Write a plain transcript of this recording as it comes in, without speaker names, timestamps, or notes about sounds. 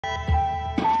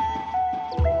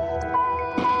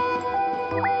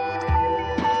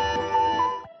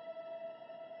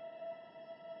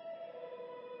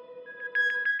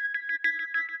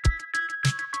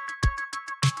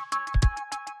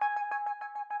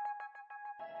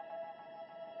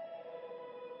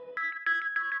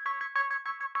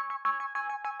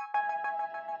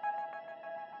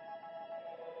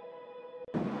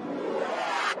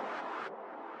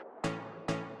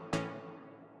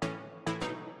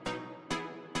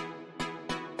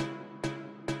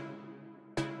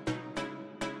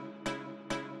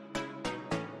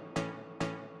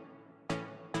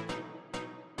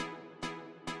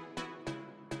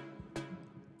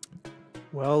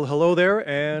Well, hello there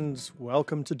and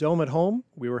welcome to Dome at Home.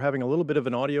 We were having a little bit of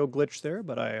an audio glitch there,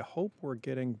 but I hope we're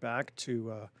getting back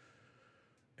to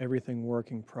everything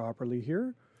working properly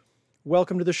here.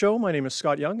 Welcome to the show. My name is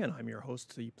Scott Young and I'm your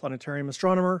host, the planetarium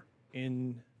astronomer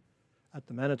at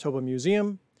the Manitoba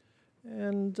Museum.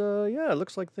 And yeah, it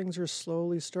looks like things are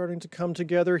slowly starting to come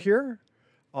together here.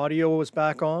 Audio is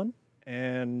back on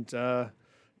and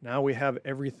now we have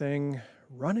everything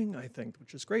running, I think,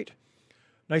 which is great.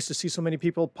 Nice to see so many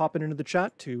people popping into the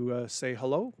chat to say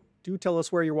hello. Do tell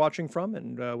us where you're watching from,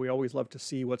 and we always love to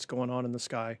see what's going on in the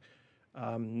sky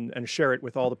and share it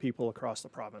with all the people across the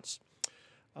province.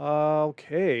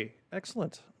 Okay,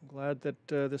 excellent. I'm glad that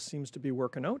this seems to be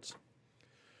working out.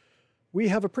 We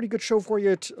have a pretty good show for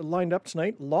you lined up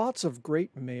tonight. Lots of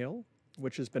great mail,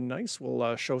 which has been nice.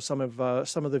 We'll show some of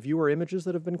the viewer images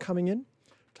that have been coming in,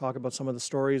 talk about some of the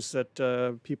stories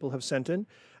that people have sent in.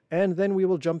 And then we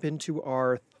will jump into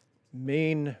our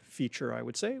main feature, I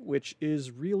would say, which is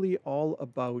really all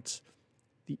about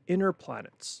the inner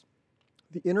planets.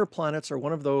 The inner planets are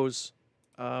one of those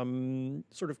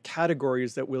sort of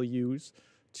categories that we'll use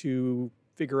to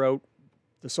figure out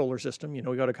the solar system. You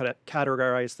know, we got to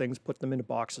categorize things, put them into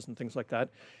boxes and things like that.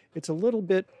 It's a little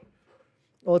bit,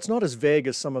 well, it's not as vague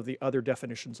as some of the other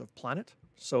definitions of planet.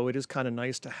 So it is kind of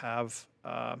nice to have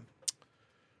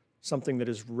something that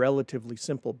is relatively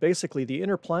simple. Basically, the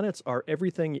inner planets are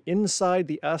everything inside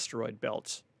the asteroid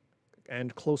belt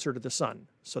and closer to the sun.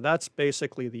 So that's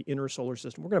basically the inner solar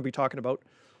system. We're going to be talking about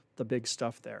the big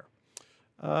stuff there.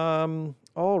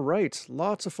 All right,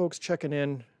 lots of folks checking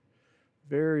in.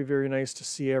 Very, very nice to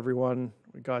see everyone.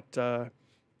 We got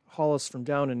Hollis from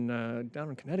down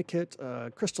in Connecticut,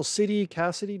 Crystal City,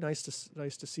 Cassidy. Nice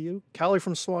to see you. Callie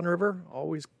from Swan River.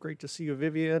 Always great to see you,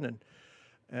 Vivian,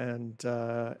 and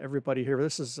everybody here.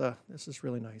 This is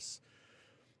really nice.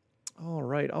 All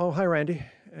right. Oh, hi, Randy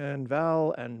and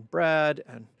Val and Brad.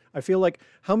 And I feel like,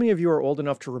 how many of you are old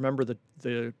enough to remember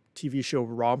the TV show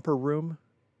Romper Room?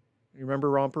 You remember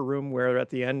Romper Room, where at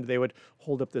the end they would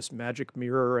hold up this magic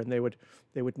mirror and they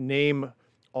would name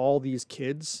all these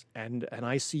kids, and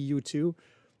I see you too.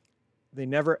 They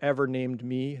never ever named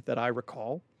me that I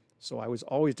recall, so I was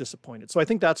always disappointed. So I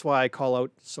think that's why I call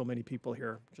out so many people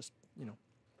here.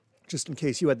 Just in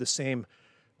case you had the same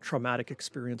traumatic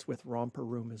experience with Romper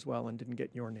Room as well and didn't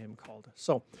get your name called.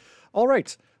 So, all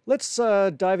right, let's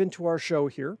dive into our show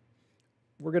here.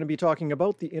 We're going to be talking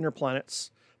about the inner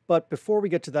planets. But before we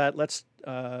get to that, let's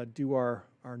do our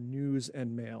news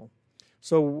and mail.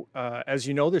 So, as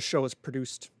you know, this show is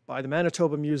produced by the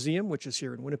Manitoba Museum, which is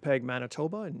here in Winnipeg,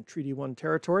 Manitoba, in Treaty 1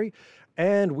 territory.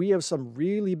 And we have some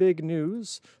really big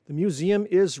news. The museum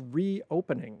is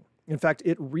reopening. In fact,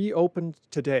 it reopened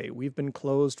today. We've been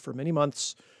closed for many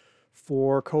months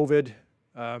for COVID.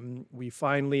 We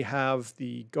finally have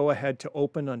the go-ahead to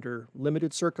open under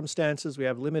limited circumstances. We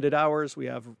have limited hours. We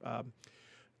have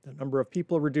the number of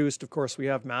people reduced. Of course, we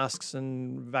have masks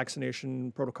and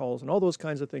vaccination protocols and all those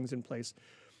kinds of things in place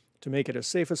to make it as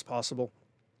safe as possible.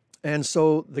 And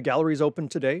so the gallery's open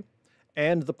today,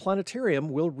 and the planetarium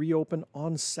will reopen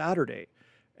on Saturday.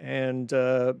 And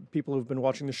people who've been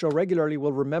watching the show regularly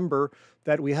will remember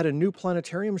that we had a new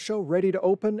planetarium show ready to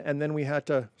open, and then we had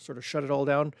to sort of shut it all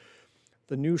down.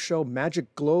 The new show,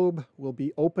 Magic Globe, will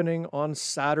be opening on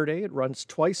Saturday. It runs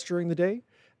twice during the day.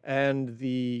 And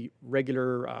the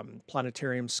regular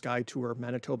planetarium sky tour,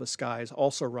 Manitoba Skies,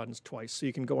 also runs twice. So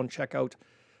you can go and check out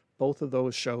both of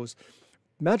those shows.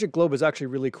 Magic Globe is actually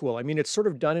really cool. I mean, it's sort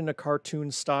of done in a cartoon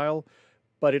style,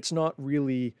 but it's not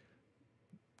really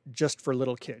just for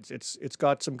little kids. It's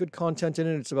got some good content in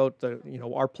it. It's about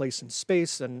our place in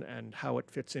space and how it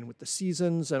fits in with the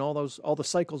seasons and all the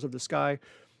cycles of the sky.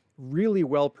 Really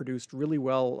well produced, really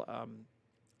well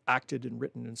acted and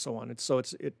written and so on.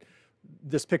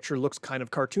 This picture looks kind of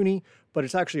cartoony, but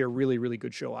it's actually a really, really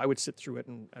good show. I would sit through it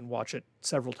and watch it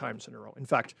several times in a row. In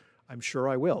fact, I'm sure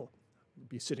I will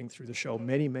be sitting through the show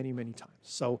many, many, many times.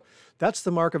 So that's the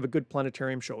mark of a good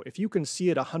planetarium show. If you can see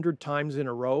it 100 times in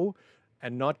a row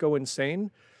and not go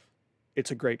insane, it's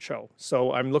a great show.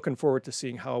 So I'm looking forward to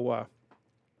seeing how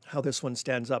this one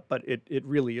stands up, but it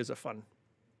really is a fun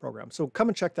program. So come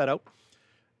and check that out.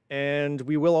 And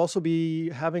we will also be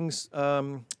having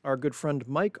our good friend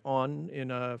Mike on in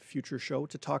a future show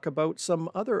to talk about some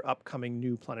other upcoming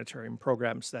new planetarium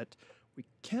programs that we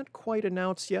can't quite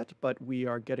announce yet, but we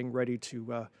are getting ready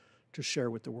to share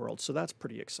with the world. So that's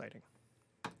pretty exciting.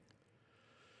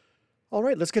 All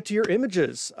right, let's get to your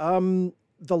images. The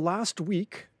last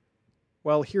week,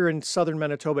 well, here in southern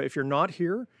Manitoba, if you're not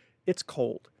here, it's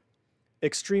cold.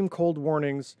 Extreme cold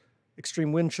warnings,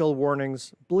 extreme wind chill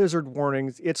warnings, blizzard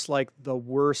warnings. It's like the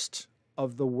worst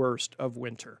of the worst of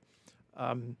winter.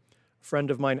 A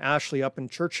friend of mine, Ashley, up in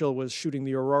Churchill, was shooting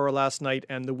the aurora last night,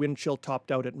 and the wind chill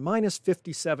topped out at minus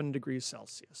 57 degrees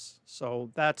Celsius. So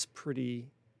that's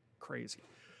pretty crazy.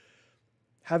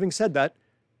 Having said that,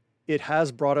 it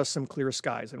has brought us some clear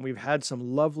skies, and we've had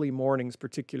some lovely mornings,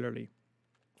 particularly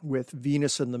with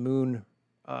Venus and the moon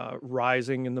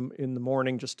rising in the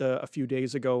morning just a few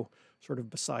days ago, sort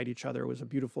of beside each other. It was a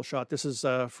beautiful shot. This is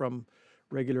from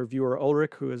regular viewer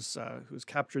Ulrich, who's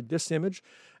captured this image.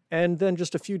 And then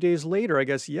just a few days later, I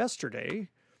guess yesterday,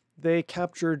 they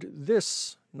captured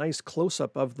this nice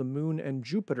close-up of the moon and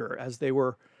Jupiter as they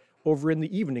were over in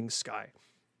the evening sky.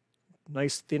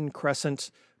 Nice thin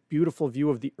crescent, beautiful view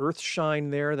of the Earth shine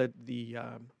there. That the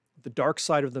dark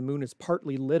side of the moon is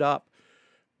partly lit up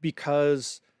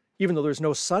because even though there's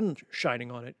no sun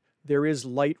shining on it, there is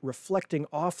light reflecting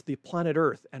off the planet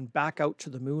Earth and back out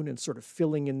to the moon and sort of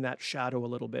filling in that shadow a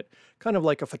little bit. Kind of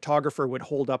like a photographer would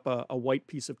hold up a white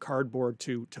piece of cardboard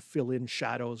to fill in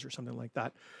shadows or something like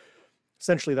that.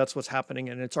 Essentially, that's what's happening,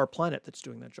 and it's our planet that's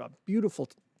doing that job. Beautiful,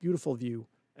 beautiful view,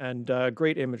 and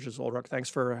great images, Ulrich. Thanks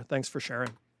for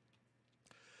sharing.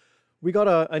 We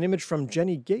got an image from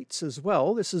Jenny Gates as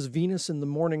well. This is Venus in the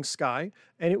morning sky,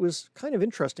 and it was kind of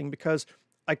interesting because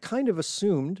I kind of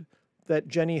assumed that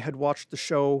Jenny had watched the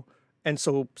show and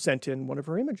so sent in one of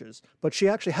her images. But she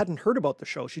actually hadn't heard about the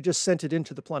show. She just sent it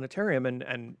into the planetarium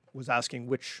and was asking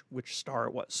which star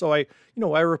it was. So I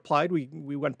replied.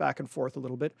 We went back and forth a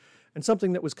little bit. And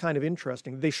something that was kind of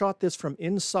interesting, they shot this from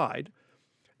inside.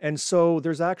 And so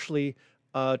there's actually,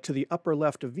 to the upper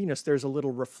left of Venus, there's a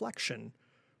little reflection,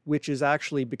 which is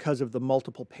actually because of the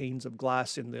multiple panes of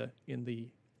glass in the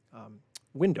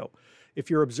window. If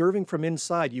you're observing from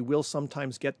inside, you will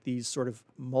sometimes get these sort of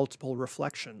multiple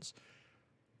reflections.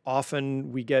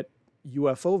 Often we get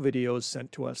UFO videos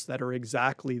sent to us that are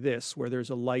exactly this, where there's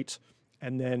a light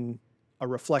and then a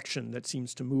reflection that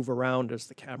seems to move around as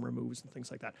the camera moves and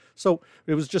things like that. So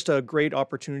it was just a great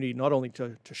opportunity not only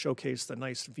to showcase the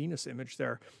nice Venus image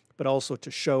there, but also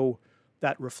to show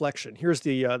that reflection. Here's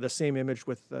the same image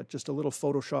with just a little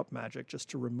Photoshop magic just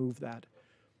to remove that.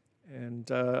 And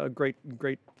a great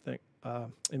thing.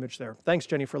 Image there. Thanks,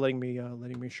 Jenny, for letting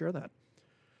me share that.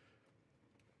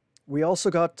 We also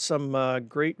got some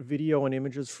great video and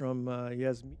images from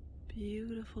Yasmin.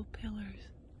 Beautiful pillars.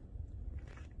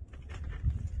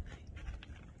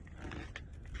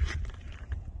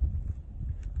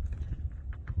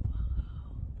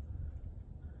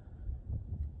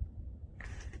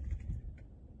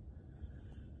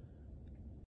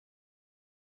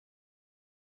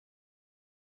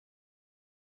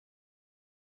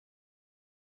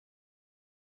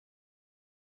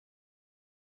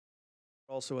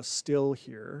 Also a still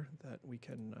here that we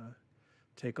can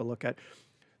take a look at.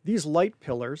 These light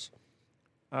pillars,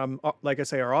 like I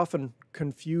say, are often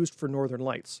confused for northern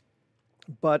lights,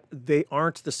 but they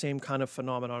aren't the same kind of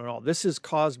phenomenon at all. This is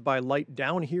caused by light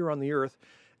down here on the Earth,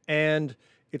 and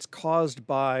it's caused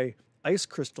by ice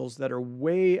crystals that are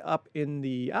way up in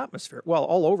the atmosphere, well,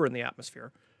 all over in the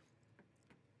atmosphere.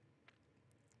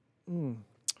 Oh,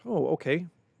 okay.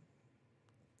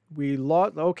 We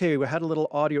had a little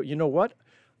audio. You know what?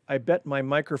 I bet my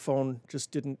microphone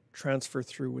just didn't transfer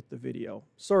through with the video.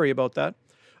 Sorry about that.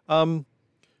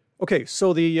 Okay,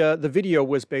 so the video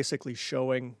was basically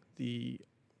showing the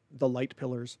light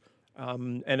pillars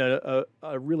and a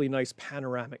really nice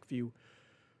panoramic view.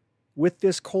 With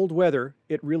this cold weather,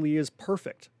 it really is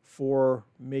perfect for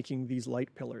making these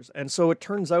light pillars. And so it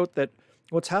turns out that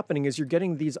what's happening is you're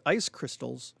getting these ice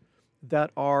crystals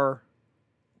that are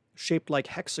shaped like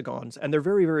hexagons, and they're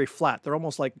very, very flat. They're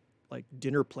almost like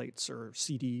dinner plates or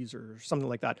CDs or something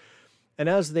like that. And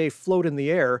as they float in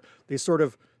the air, they sort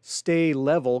of stay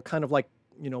level, kind of like,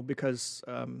 because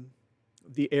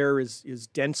the air is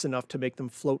dense enough to make them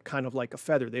float kind of like a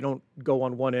feather. They don't go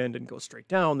on one end and go straight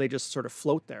down. They just sort of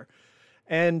float there.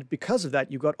 And because of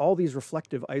that, you've got all these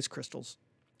reflective ice crystals,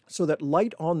 so that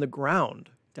light on the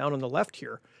ground, down on the left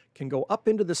here, can go up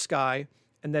into the sky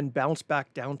and then bounce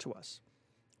back down to us.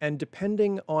 And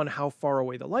depending on how far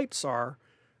away the lights are,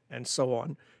 and so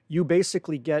on, you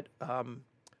basically get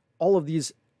all of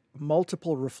these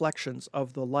multiple reflections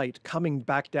of the light coming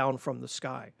back down from the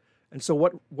sky. And so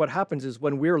what happens is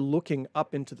when we're looking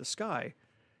up into the sky,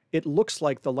 it looks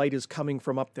like the light is coming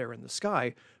from up there in the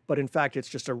sky, but in fact, it's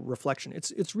just a reflection.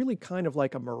 It's really kind of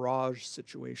like a mirage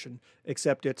situation,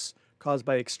 except it's caused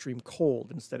by extreme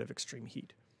cold instead of extreme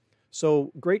heat.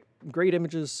 So great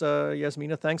images,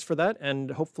 Yasmina. Thanks for that.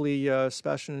 And hopefully,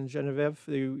 Sebastian and Genevieve,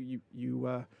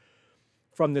 you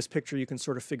from this picture, you can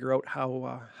sort of figure out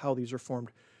how these are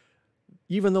formed.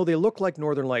 even though they look like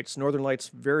northern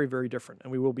lights, very, very different.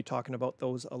 And we will be talking about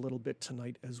those a little bit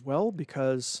tonight as well,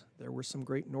 because there were some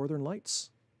great northern lights.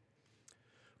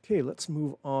 Okay, let's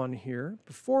move on here.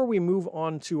 Before we move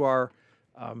on to our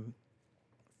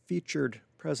featured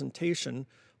presentation,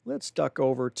 let's duck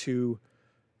over to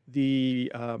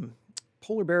the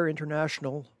Polar Bear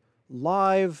International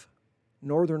live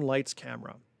Northern Lights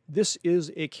camera. This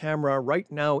is a camera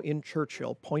right now in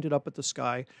Churchill, pointed up at the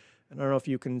sky. And I don't know if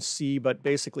you can see, but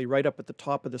basically right up at the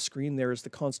top of the screen there is the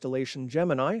constellation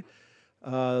Gemini.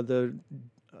 The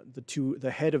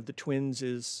head of the twins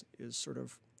is sort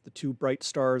of the two bright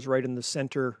stars right in the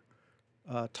center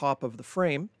top of the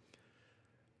frame.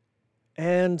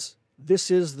 And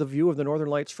this is the view of the Northern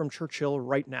Lights from Churchill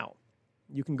right now.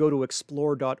 You can go to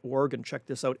explore.org and check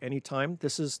this out anytime.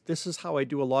 This is how I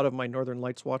do a lot of my Northern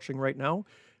Lights watching right now,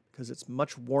 because it's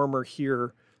much warmer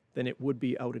here than it would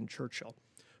be out in Churchill.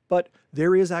 But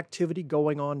there is activity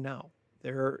going on now.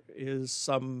 There is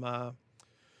some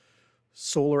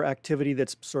solar activity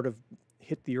that's sort of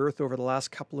hit the Earth over the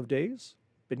last couple of days,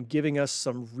 been giving us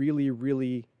some really,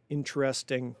 really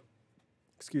interesting,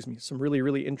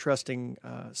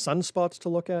 sunspots to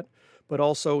look at, but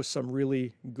also some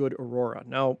really good aurora.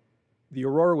 Now, the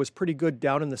aurora was pretty good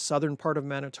down in the southern part of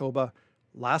Manitoba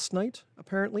last night,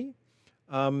 apparently.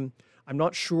 I'm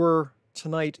not sure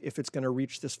tonight if it's going to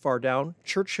reach this far down.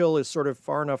 Churchill is sort of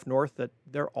far enough north that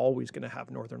they're always going to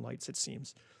have northern lights, it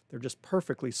seems. They're just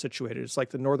perfectly situated. It's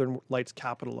like the Northern Lights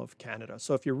capital of Canada.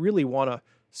 So if you really want to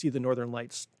see the Northern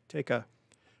Lights, take a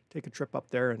trip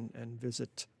up there and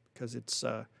visit, because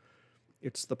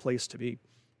it's the place to be.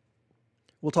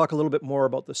 We'll talk a little bit more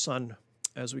about the sun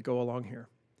as we go along here.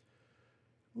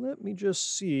 Let me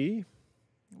just see.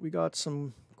 We got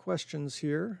some questions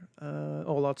here.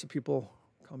 Lots of people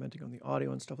commenting on the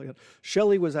audio and stuff like that.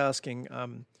 Shelley was asking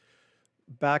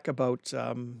back about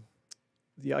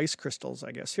the ice crystals,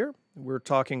 I guess, here. We're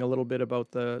talking a little bit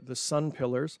about the sun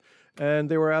pillars, and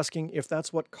they were asking if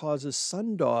that's what causes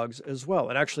sundogs as well.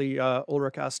 And actually,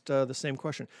 Ulrich asked the same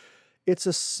question. It's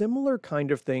a similar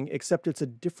kind of thing, except it's a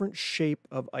different shape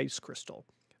of ice crystal.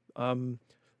 The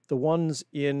ones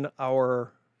in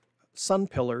our sun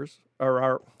pillars, or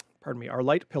our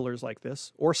light pillars like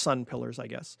this, or sun pillars, I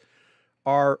guess,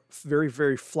 are very,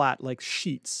 very flat, like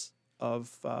sheets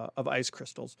of ice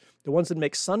crystals. The ones that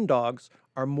make sundogs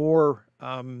are more,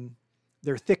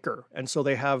 they're thicker, and so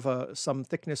they have some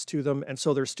thickness to them, and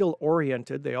so they're still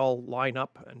oriented. They all line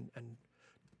up and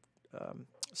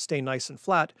stay nice and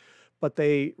flat, but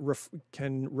they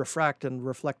can refract and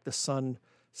reflect the sun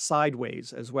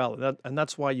sideways as well. And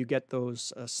that's why you get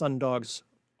those sundogs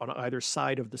on either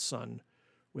side of the sun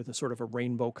with a sort of a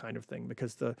rainbow kind of thing,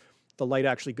 because the light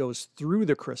actually goes through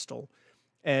the crystal,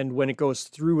 and when it goes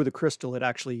through the crystal, it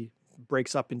actually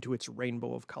breaks up into its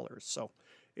rainbow of colors. So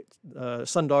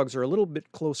sundogs are a little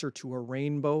bit closer to a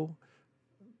rainbow,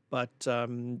 but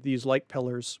these light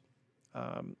pillars,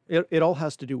 it all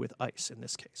has to do with ice in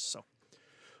this case. So,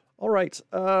 all right,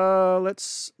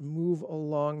 let's move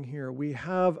along here. We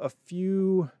have a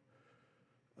few.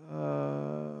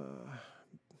 I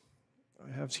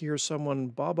have here someone,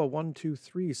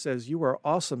 Baba123 says, "You are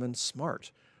awesome and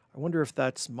smart." I wonder if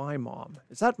that's my mom.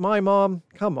 Is that my mom?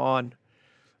 Come on.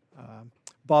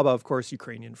 Baba, of course,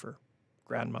 Ukrainian for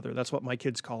grandmother. That's what my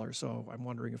kids call her, so I'm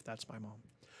wondering if that's my mom.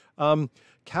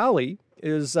 Callie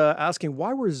is asking,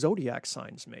 why were zodiac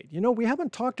signs made? You know, we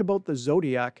haven't talked about the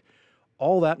zodiac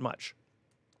all that much,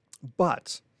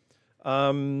 but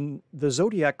the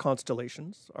zodiac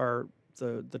constellations are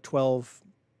the 12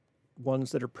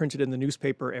 ones that are printed in the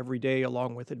newspaper every day,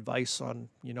 along with advice on,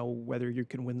 you know, whether you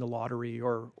can win the lottery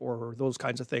or those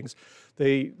kinds of things.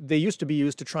 They used to be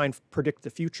used to try and predict the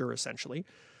future, essentially.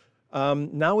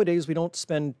 Nowadays, we don't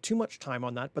spend too much time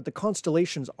on that, but the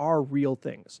constellations are real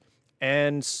things.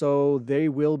 And so they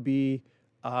will be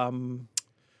up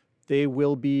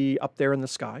there in the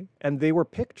sky, and they were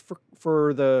picked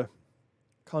for the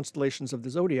constellations of the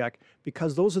zodiac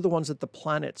because those are the ones that the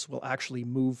planets will actually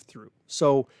move through.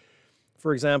 So,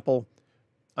 for example,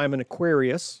 I'm an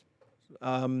Aquarius,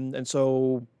 and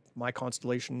so my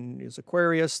constellation is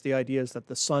Aquarius. The idea is that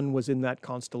the sun was in that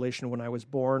constellation when I was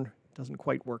born. It doesn't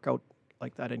quite work out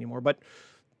like that anymore, but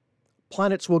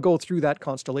planets will go through that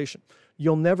constellation.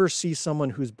 You'll never see someone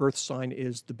whose birth sign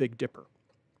is the Big Dipper,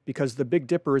 because the Big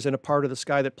Dipper is in a part of the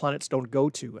sky that planets don't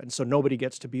go to, and so nobody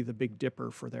gets to be the Big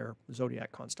Dipper for their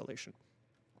zodiac constellation.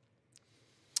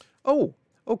 Oh,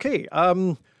 okay.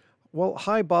 Well,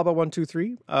 hi,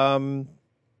 Baba123.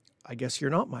 I guess you're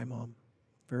not my mom.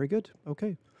 Very good.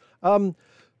 Okay.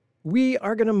 We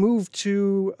are going to move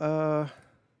to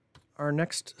our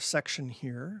next section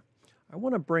here. I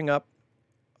want to bring up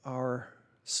our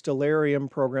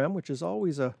Stellarium program, which is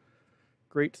always a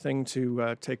great thing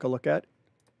to take a look at.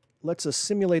 Lets us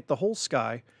simulate the whole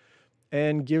sky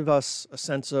and give us a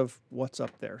sense of what's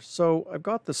up there. So I've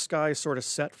got the sky sort of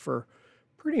set for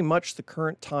pretty much the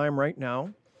current time right now.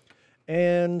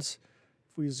 And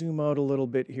if we zoom out a little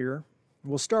bit here,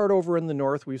 we'll start over in the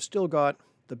north. We've still got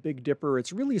the Big Dipper.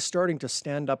 It's really starting to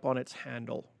stand up on its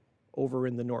handle over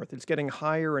in the north. It's getting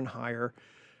higher and higher,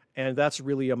 and that's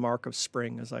really a mark of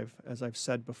spring, as I've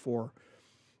said before.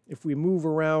 If we move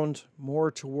around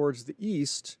more towards the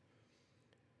east,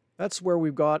 that's where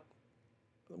we've got,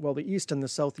 well, the east and the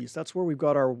southeast, that's where we've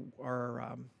got our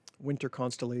winter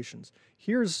constellations.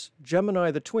 Here's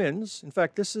Gemini the Twins. In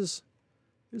fact, this is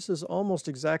almost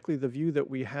exactly the view that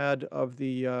we had of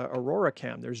the Aurora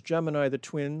cam. There's Gemini the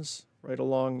Twins right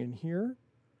along in here.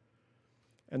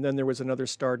 And then there was another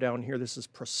star down here. This is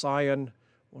Procyon,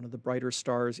 one of the brighter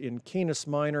stars in Canis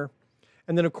Minor.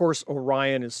 And then, of course,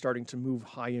 Orion is starting to move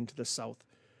high into the south.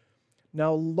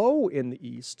 Now, low in the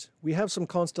east, we have some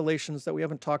constellations that we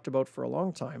haven't talked about for a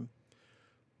long time.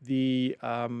 The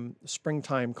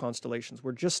springtime constellations.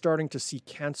 We're just starting to see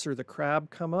Cancer the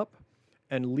Crab come up,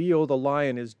 and Leo the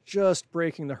Lion is just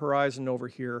breaking the horizon over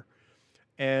here.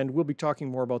 And we'll be talking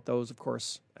more about those, of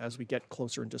course, as we get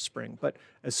closer into spring. But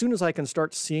as soon as I can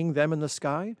start seeing them in the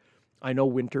sky, I know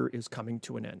winter is coming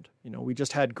to an end. You know, we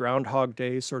just had Groundhog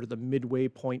Day, sort of the midway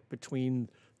point between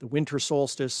the winter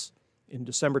solstice in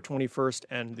December 21st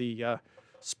and the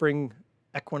spring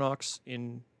equinox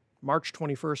in March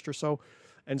 21st or so.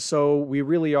 And so we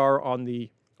really are on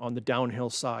the downhill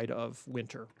side of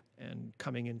winter and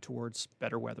coming in towards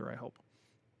better weather, I hope.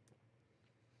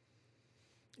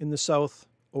 In the south,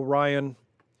 Orion,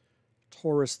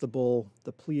 Taurus the Bull,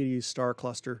 the Pleiades star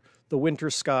cluster. The winter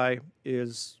sky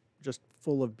is just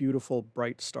full of beautiful,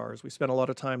 bright stars. We spent a lot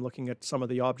of time looking at some of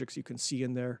the objects you can see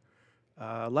in there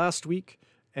last week,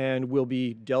 and we'll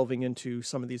be delving into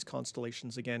some of these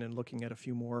constellations again and looking at a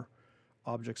few more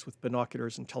objects with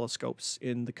binoculars and telescopes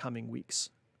in the coming weeks.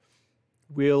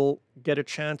 We'll get a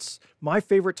chance. My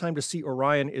favorite time to see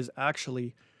Orion is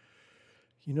actually,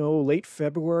 you know, late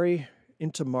February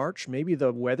into March. Maybe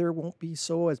the weather won't be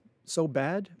so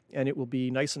bad, and it will be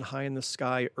nice and high in the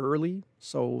sky early.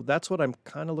 So that's what I'm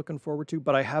kind of looking forward to.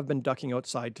 But I have been ducking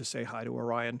outside to say hi to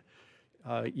Orion,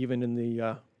 even in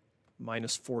the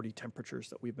minus 40 temperatures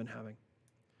that we've been having.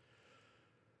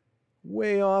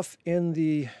 Way off in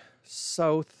the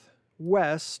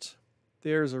southwest,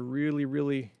 there's a really,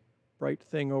 really bright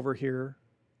thing over here.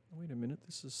 Wait a minute,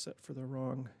 this is set for the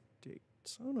wrong date.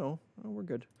 Oh no, we're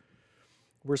good.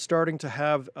 We're starting to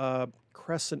have a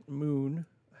crescent moon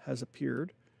has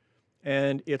appeared,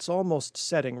 and it's almost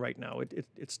setting right now.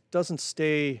 It doesn't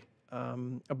stay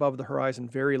above the horizon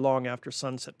very long after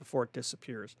sunset before it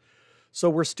disappears. So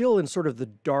we're still in sort of the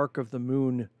dark of the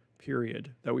moon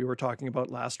period that we were talking about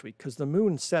last week, because the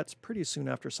moon sets pretty soon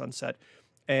after sunset,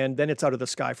 and then it's out of the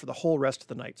sky for the whole rest of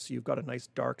the night. So you've got a nice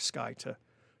dark sky to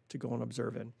go and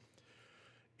observe in.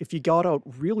 If you got out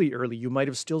really early, you might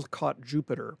have still caught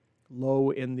Jupiter low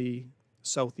in the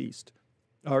southeast,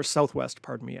 or southwest,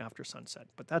 pardon me, after sunset.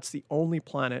 But that's the only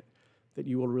planet that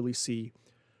you will really see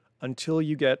until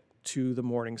you get to the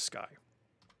morning sky.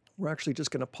 We're actually just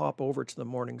going to pop over to the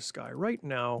morning sky. Right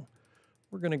now,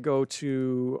 we're going to go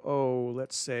to,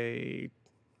 let's say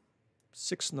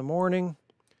 6 in the morning,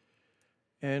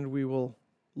 and we will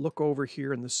look over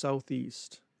here in the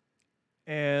southeast.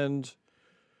 And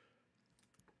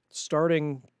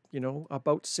starting, you know,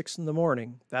 about 6 in the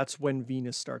morning, that's when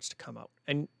Venus starts to come out.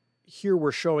 And here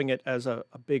we're showing it as a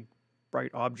big,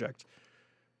 bright object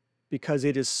because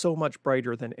it is so much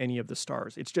brighter than any of the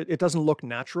stars. It doesn't look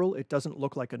natural. It doesn't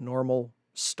look like a normal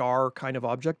star kind of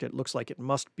object. It looks like it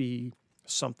must be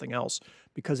something else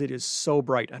because it is so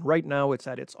bright. And right now it's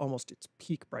at almost its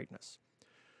peak brightness.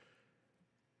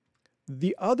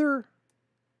 The other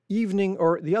evening,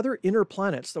 or the other inner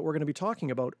planets that we're going to be talking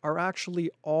about, are actually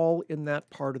all in that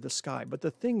part of the sky. But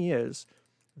the thing is,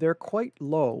 they're quite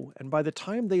low, and by the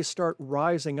time they start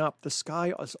rising up, the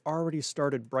sky has already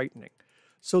started brightening.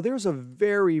 So there's a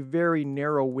very, very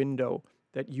narrow window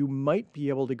that you might be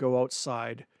able to go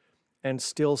outside and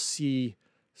still see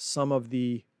some of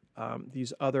the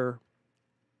these other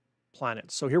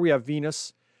planets. So here we have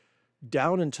Venus.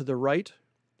 Down and to the right,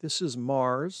 this is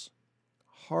Mars.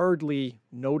 Hardly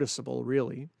noticeable,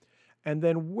 really. And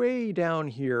then way down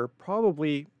here,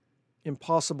 probably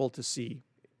impossible to see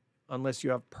unless you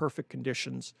have perfect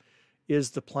conditions,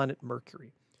 is the planet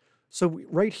Mercury. So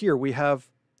right here we have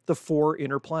the 4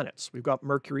 inner planets. We've got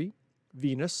Mercury,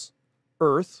 Venus,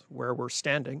 Earth, where we're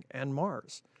standing, and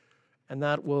Mars. and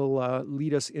that will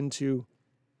lead us into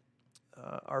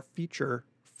our feature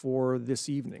for this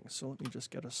evening. So let me just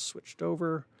get us switched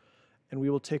over, and we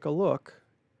will take a look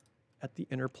at the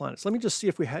inner planets. Let me just see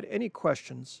if we had any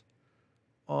questions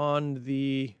on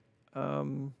the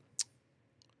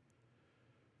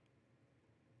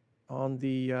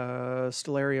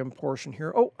stellarium portion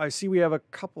here. Oh, I see we have a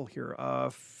couple here.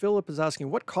 Philip is asking,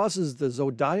 what causes the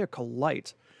zodiacal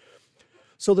light?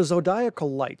 So the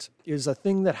zodiacal light is a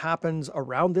thing that happens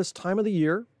around this time of the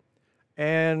year,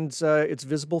 and it's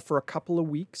visible for a couple of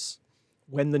weeks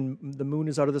when the moon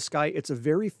is out of the sky. It's a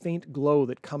very faint glow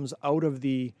that comes out of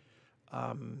the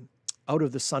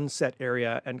sunset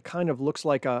area and kind of looks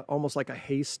like almost like a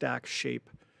haystack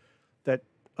shape that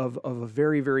of a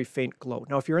very, very faint glow.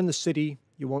 Now, if you're in the city,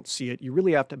 you won't see it. You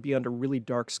really have to be under really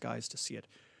dark skies to see it.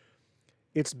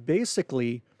 It's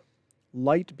basically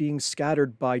light being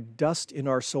scattered by dust in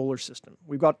our solar system.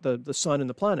 We've got the sun and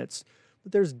the planets,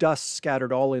 but there's dust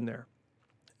scattered all in there.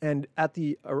 And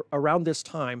around this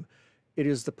time, it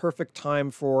is the perfect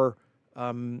time for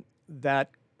that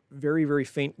very, very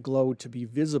faint glow to be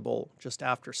visible just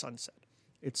after sunset.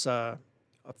 It's a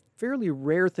fairly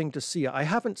rare thing to see. I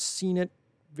haven't seen it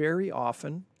very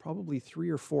often, probably 3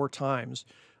 or 4 times,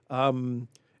 and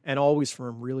always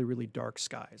from really, really dark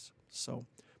skies. So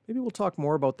maybe we'll talk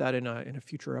more about that in a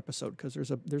future episode, because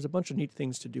there's a bunch of neat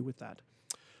things to do with that.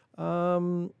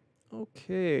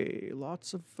 Okay,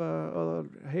 lots of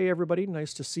hey everybody,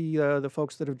 nice to see the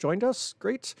folks that have joined us.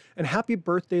 Great, and happy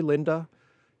birthday, Linda.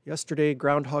 Yesterday,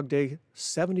 Groundhog Day,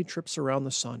 70 trips around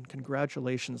the sun.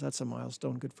 Congratulations, that's a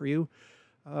milestone. Good for you.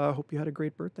 Hope you had a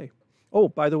great birthday. Oh,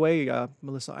 by the way,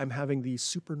 Melissa, I'm having the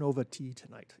supernova tea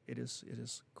tonight. It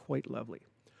is quite lovely.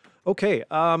 Okay,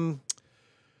 our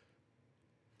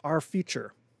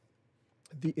feature,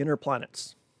 the inner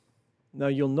planets. Now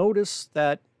you'll notice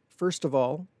that, first of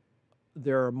all,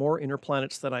 there are more inner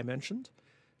planets than I mentioned.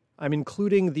 I'm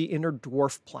including the inner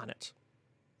dwarf planet.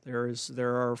 There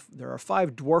are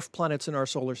 5 dwarf planets in our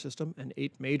solar system and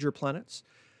 8 major planets.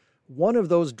 One of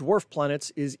those dwarf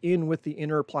planets is in with the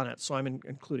inner planets, so I'm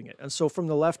including it. And so from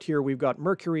the left here, we've got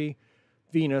Mercury,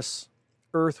 Venus,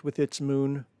 Earth with its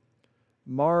moon,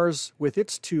 Mars with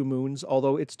its 2 moons,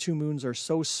 although its 2 moons are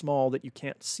so small that you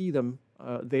can't see them.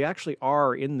 They actually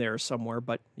are in there somewhere,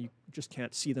 but you just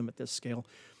can't see them at this scale.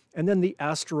 And then the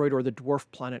asteroid or the dwarf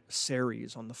planet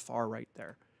Ceres on the far right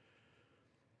there.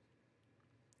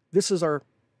 This is our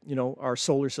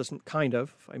solar system, kind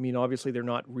of. I mean, obviously they're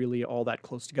not really all that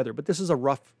close together, but this is a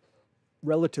rough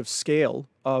relative scale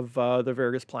of the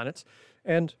various planets.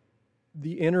 And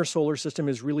the inner solar system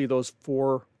is really those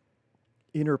 4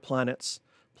 inner planets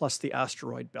plus the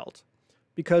asteroid belt,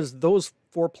 because those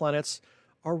 4 planets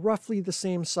are roughly the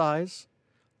same size.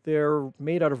 They're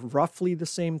made out of roughly the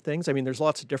same things. I mean, there's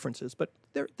lots of differences, but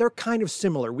they're kind of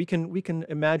similar. We can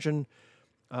imagine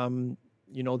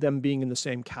them being in the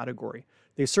same category.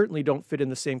 They certainly don't fit in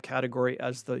the same category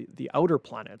as the outer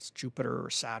planets, Jupiter or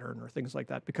Saturn or things like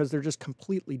that, because they're just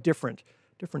completely different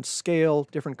scale,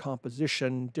 different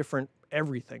composition, different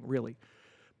everything, really.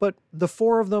 But the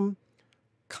 4 of them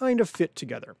kind of fit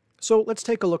together. So let's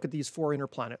take a look at these 4 inner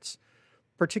planets,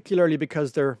 particularly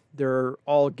because they're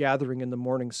all gathering in the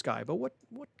morning sky. But what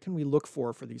can we look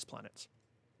for these planets?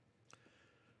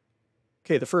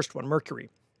 Okay, the first one, Mercury.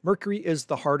 Mercury is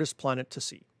the hardest planet to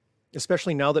see,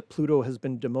 especially now that Pluto has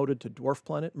been demoted to dwarf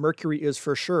planet. Mercury is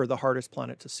for sure the hardest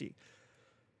planet to see.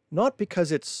 Not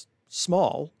because it's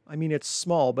small. I mean, it's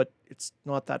small, but it's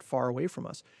not that far away from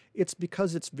us. It's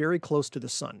because it's very close to the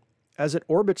sun. As it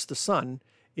orbits the sun,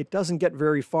 it doesn't get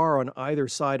very far on either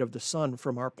side of the sun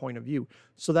from our point of view.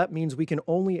 So that means we can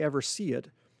only ever see it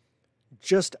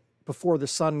just before the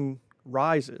sun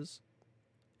rises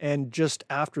and just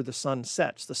after the sun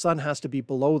sets. The sun has to be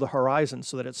below the horizon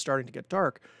so that it's starting to get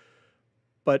dark,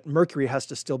 but Mercury has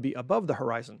to still be above the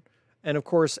horizon. And of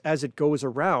course, as it goes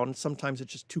around, sometimes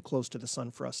it's just too close to the sun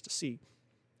for us to see.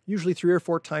 Usually 3 or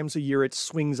 4 times a year, it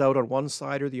swings out on one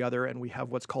side or the other, and we have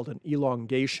what's called an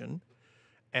elongation,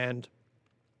 and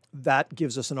that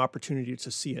gives us an opportunity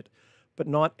to see it. But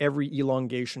not every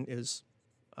elongation is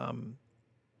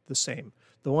the same.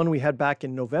 The one we had back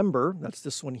in November, that's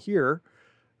this one here,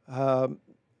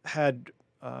 had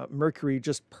Mercury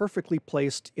just perfectly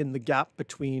placed in the gap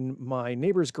between my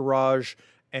neighbor's garage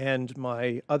and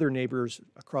my other neighbors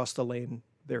across the lane,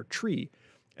 their tree.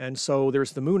 And so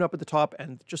there's the moon up at the top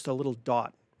and just a little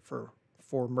dot for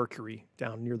Mercury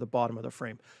down near the bottom of the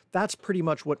frame. That's pretty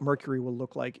much what Mercury will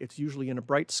look like. It's usually in a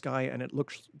bright sky and it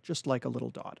looks just like a little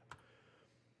dot.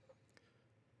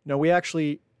 Now, we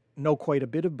actually know quite a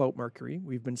bit about Mercury.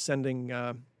 We've been sending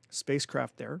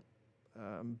spacecraft there.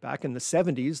 back in the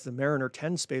 70s, the Mariner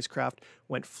 10 spacecraft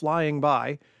went flying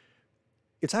by.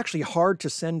 It's actually hard to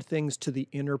send things to the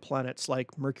inner planets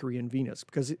like Mercury and Venus,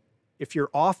 because if you're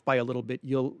off by a little bit,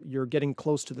 you're getting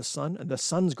close to the sun, and the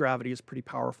sun's gravity is pretty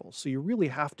powerful. So you really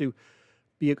have to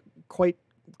be quite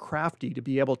crafty to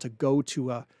be able to go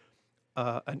to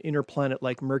an inner planet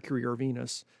like Mercury or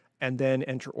Venus and then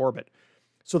enter orbit.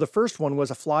 So the first one was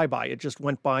a flyby. It just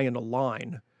went by in a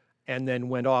line and then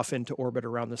went off into orbit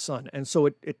around the sun. And so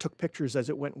it took pictures as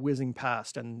it went whizzing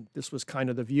past. And this was kind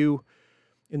of the view.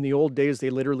 In the old days, they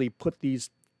literally put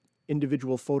these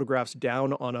individual photographs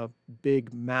down on a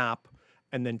big map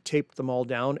and then taped them all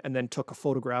down and then took a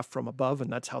photograph from above.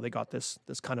 And that's how they got this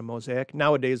kind of mosaic.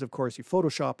 Nowadays, of course, you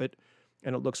Photoshop it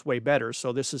and it looks way better.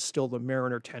 So this is still the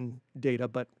Mariner 10 data,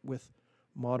 but with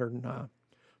modern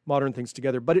things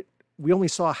together. But we only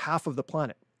saw half of the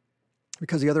planet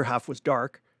because the other half was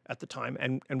dark at the time,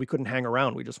 and we couldn't hang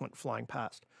around. We just went flying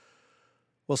past.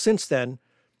 Well, since then,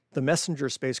 the Messenger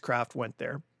spacecraft went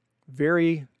there.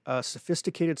 Very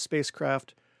sophisticated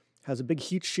spacecraft, has a big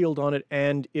heat shield on it,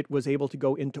 and it was able to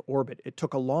go into orbit. It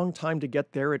took a long time to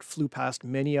get there. It flew past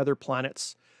many other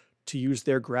planets to use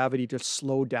their gravity to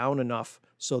slow down enough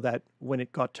so that when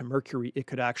it got to Mercury, it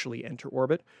could actually enter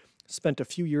orbit. Spent a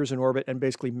few years in orbit and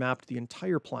basically mapped the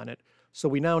entire planet. So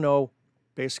we now know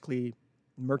basically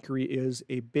Mercury is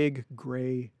a big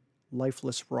gray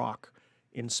lifeless rock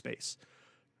in space.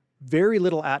 Very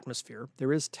little atmosphere.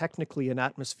 There is technically an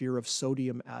atmosphere of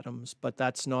sodium atoms, but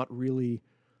it's not really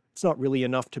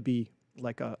enough to be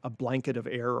like a blanket of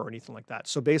air or anything like that.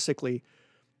 So basically,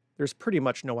 there's pretty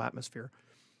much no atmosphere.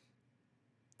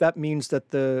 That means that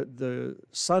the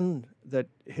sun that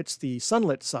hits the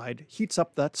sunlit side heats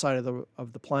up that side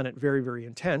of the planet very, very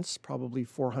intense, probably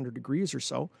 400 degrees or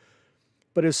so.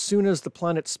 But as soon as the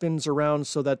planet spins around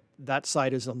so that that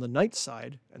side is on the night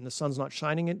side and the sun's not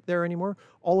shining there anymore,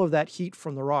 all of that heat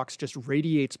from the rocks just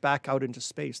radiates back out into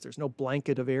space. There's no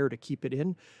blanket of air to keep it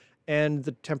in. And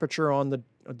the temperature on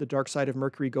the dark side of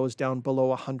Mercury goes down below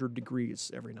 100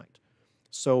 degrees every night.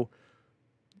 So,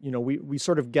 we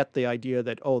sort of get the idea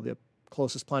that, oh, the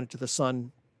closest planet to the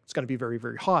sun, it's going to be very,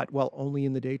 very hot. Well, only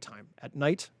in the daytime. At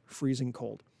night, freezing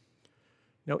cold.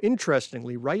 Now,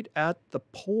 interestingly, right at the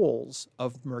poles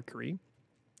of Mercury,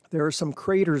 there are some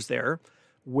craters there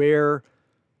where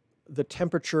the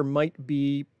temperature might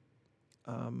be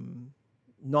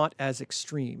not as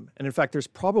extreme. And in fact, there's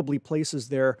probably places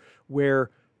there where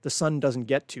the sun doesn't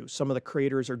get to. Some of the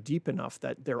craters are deep enough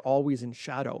that they're always in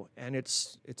shadow. And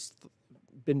it's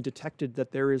been detected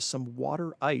that there is some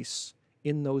water ice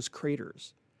in those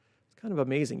craters. It's kind of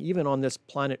amazing. Even on this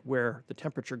planet where the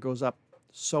temperature goes up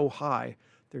so high,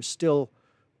 there's still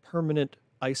permanent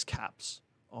ice caps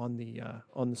on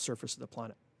the surface of the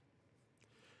planet.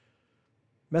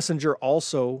 Messenger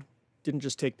also didn't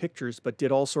just take pictures, but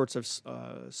did all sorts of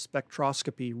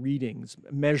spectroscopy readings,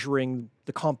 measuring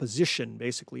the composition,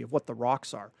 basically, of what the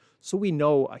rocks are. So we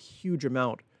know a huge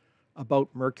amount about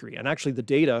Mercury. And actually, the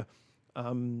data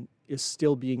is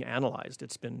still being analyzed.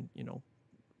 It's been,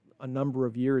 a number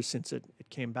of years since it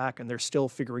came back, and they're still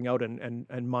figuring out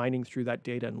and mining through that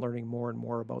data and learning more and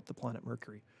more about the planet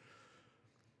Mercury.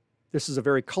 This is a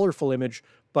very colorful image,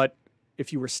 but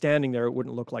if you were standing there, it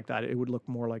wouldn't look like that. It would look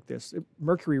more like this.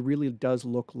 Mercury really does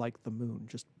look like the moon,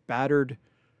 just battered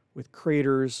with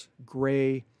craters,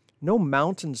 gray. No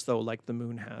mountains, though, like the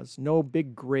moon has. No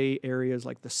big gray areas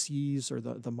like the seas or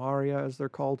the Maria, as they're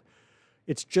called.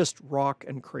 It's just rock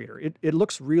and crater. It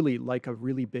looks really like a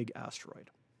really big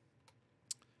asteroid.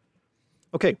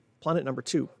 Okay, planet number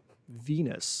 2,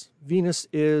 Venus. Venus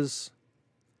is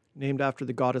named after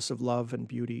the goddess of love and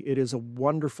beauty. It is a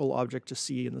wonderful object to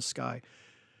see in the sky.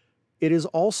 It is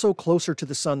also closer to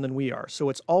the sun than we are, so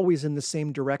it's always in the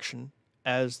same direction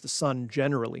as the sun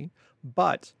generally,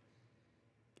 but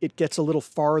it gets a little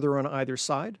farther on either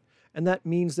side, and that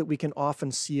means that we can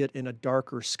often see it in a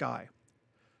darker sky.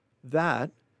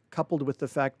 That, coupled with the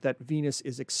fact that Venus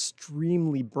is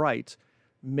extremely bright,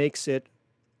 makes it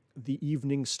the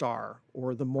evening star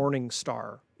or the morning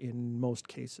star in most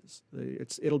cases.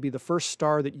 It'll be the first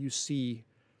star that you see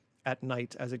at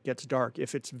night as it gets dark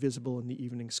if it's visible in the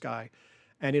evening sky.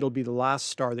 And it'll be the last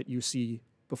star that you see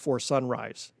before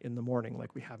sunrise in the morning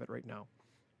like we have it right now.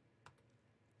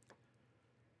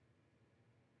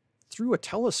 Through a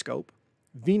telescope,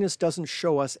 Venus doesn't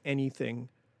show us anything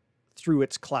through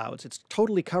its clouds. It's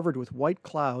totally covered with white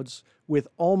clouds with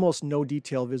almost no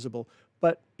detail visible.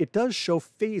 But it does show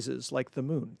phases like the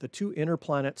moon. The two inner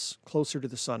planets closer to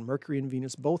the sun, Mercury and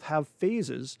Venus, both have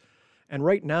phases. And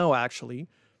right now, actually,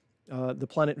 the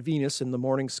planet Venus in the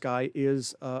morning sky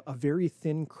is a very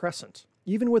thin crescent.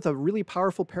 even with a really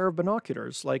powerful pair of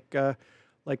binoculars, like the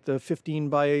 15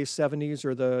 by 70s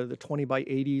or the 20 by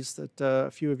 80s that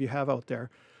a few of you have out there,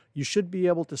 you should be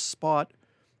able to spot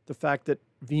the fact that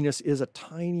Venus is a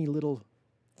tiny little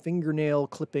fingernail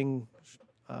clipping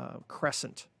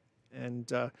crescent.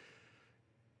 And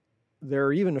there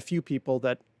are even a few people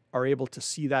that are able to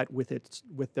see that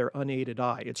with their unaided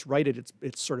eye. It's right at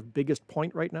its sort of biggest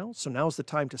point right now. So now's the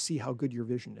time to see how good your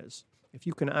vision is. If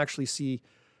you can actually see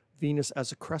Venus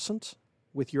as a crescent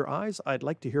with your eyes, I'd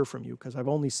like to hear from you, because I've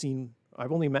only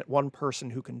met one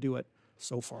person who can do it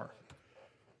so far.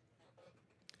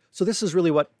 So this is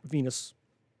really what Venus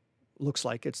looks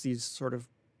like. It's these sort of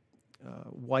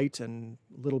white and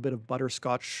a little bit of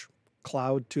butterscotch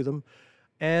cloud to them.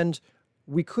 And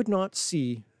we could not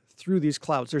see through these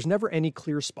clouds. There's never any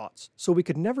clear spots. So we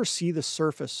could never see the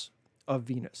surface of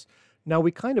Venus. Now,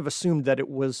 we kind of assumed that it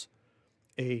was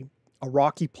a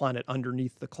rocky planet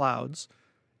underneath the clouds.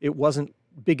 It wasn't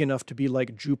big enough to be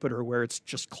like Jupiter, where it's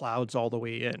just clouds all the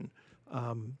way in.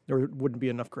 There wouldn't be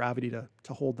enough gravity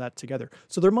to hold that together.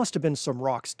 So there must have been some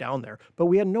rocks down there, but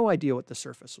we had no idea what the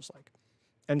surface was like.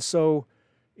 And so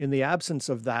in the absence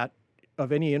of that,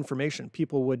 of any information,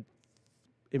 people would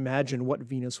imagine what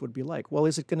Venus would be like. Well,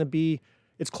 is it going to be,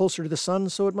 it's closer to the sun,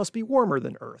 so it must be warmer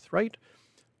than Earth, right?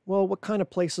 Well, what kind of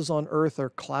places on Earth are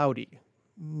cloudy?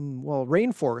 Well,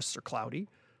 rainforests are cloudy.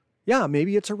 Yeah,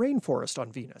 maybe it's a rainforest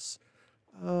on Venus.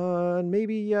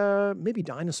 Maybe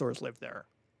dinosaurs live there.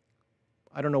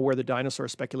 I don't know where the dinosaur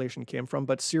speculation came from,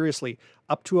 but seriously,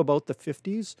 up to about the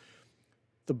 50s,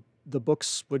 the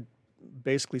books would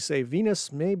basically say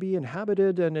Venus may be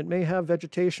inhabited and it may have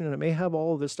vegetation and it may have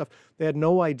all of this stuff. They had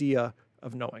no idea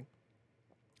of knowing.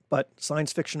 But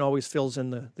science fiction always fills in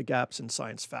the gaps in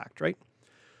science fact, right?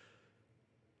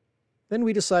 Then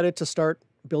we decided to start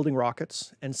building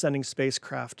rockets and sending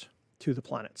spacecraft to the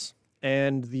planets.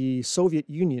 And the Soviet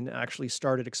Union actually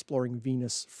started exploring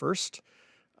Venus first.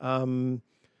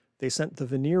 They sent the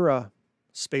Venera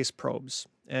space probes.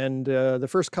 And the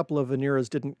first couple of Veneras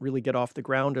didn't really get off the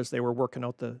ground as they were working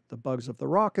out the bugs of the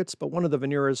rockets. But one of the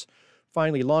Veneras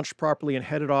finally launched properly and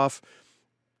headed off.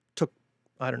 Took,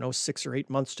 I don't know, 6 or 8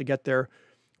 months to get there.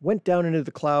 Went down into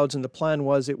the clouds, and the plan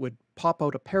was it would pop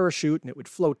out a parachute and it would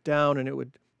float down and it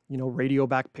would, radio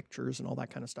back pictures and all that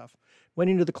kind of stuff. Went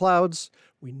into the clouds.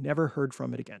 We never heard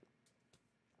from it again.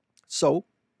 So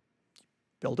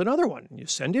build another one. You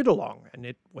send it along, and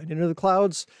it went into the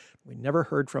clouds. We never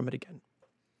heard from it again.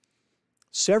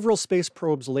 Several space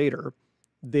probes later,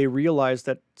 they realized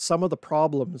that some of the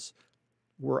problems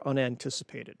were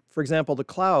unanticipated. For example, the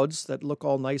clouds that look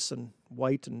all nice and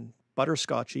white and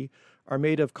butterscotchy are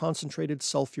made of concentrated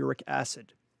sulfuric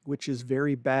acid, which is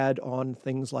very bad on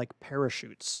things like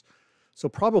parachutes. So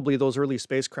probably those early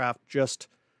spacecraft just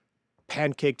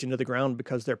pancaked into the ground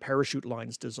because their parachute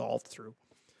lines dissolved through.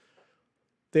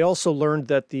 They also learned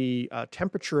that the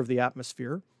temperature of the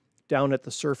atmosphere down at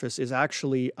the surface is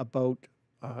actually about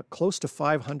close to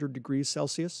 500 degrees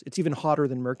Celsius. It's even hotter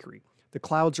than Mercury. The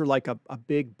clouds are like a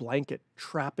big blanket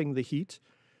trapping the heat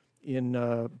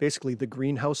in basically the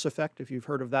greenhouse effect, if you've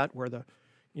heard of that, where the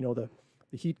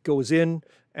heat goes in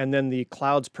and then the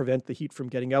clouds prevent the heat from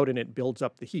getting out and it builds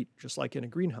up the heat, just like in a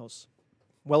greenhouse.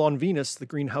 Well, on Venus, the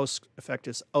greenhouse effect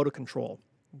is out of control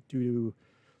due to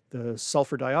the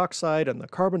sulfur dioxide and the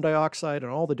carbon dioxide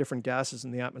and all the different gases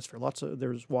in the atmosphere.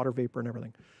 There's water vapor and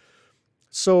everything.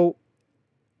 So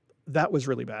that was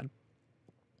really bad.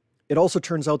 It also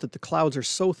turns out that the clouds are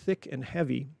so thick and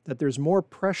heavy that there's more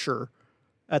pressure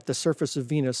at the surface of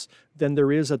Venus than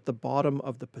there is at the bottom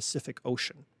of the Pacific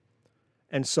Ocean.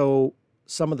 And so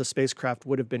some of the spacecraft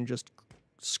would have been just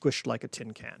squished like a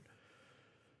tin can.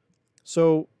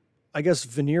 So I guess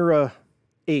Venera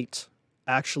 8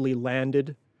 actually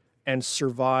landed and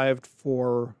survived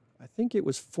for, I think it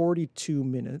was 42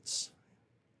 minutes.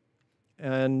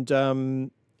 And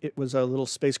it was a little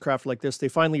spacecraft like this. They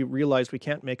finally realized we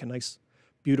can't make a nice,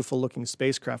 beautiful looking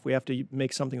spacecraft. We have to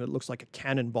make something that looks like a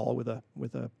cannonball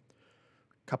with a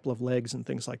couple of legs and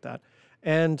things like that.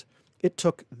 And it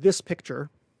took this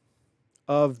picture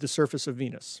of the surface of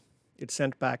Venus. It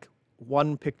sent back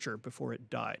one picture before it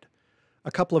died. A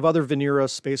couple of other Venera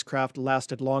spacecraft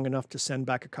lasted long enough to send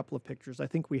back a couple of pictures. I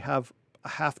think we have a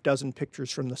half dozen pictures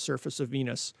from the surface of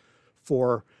Venus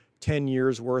for 10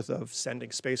 years worth of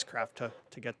sending spacecraft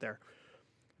to get there.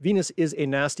 Venus is a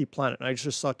nasty planet. I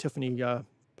just saw Tiffany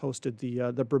posted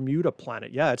the Bermuda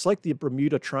planet. Yeah, it's like the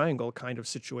Bermuda Triangle kind of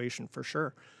situation for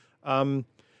sure. And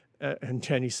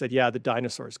Jenny said, yeah, the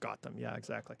dinosaurs got them. Yeah,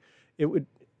 exactly.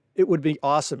 It would be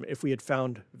awesome if we had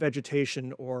found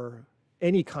vegetation or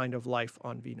any kind of life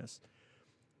on Venus.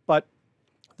 But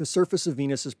The surface of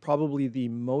Venus is probably the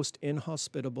most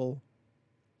inhospitable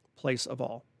place of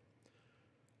all.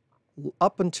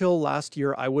 Up until last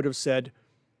year, I would have said,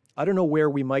 I don't know where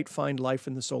we might find life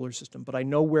in the solar system, but I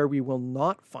know where we will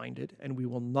not find it, and we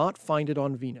will not find it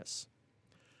on Venus.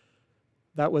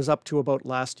 That was up to about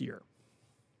last year.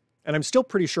 And I'm still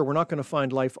pretty sure we're not going to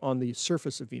find life on the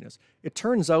surface of Venus. It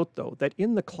turns out, though, that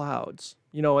in the clouds,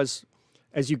 you know,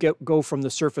 as you go from the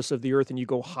surface of the Earth and you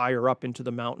go higher up into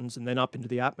the mountains and then up into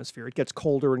the atmosphere, it gets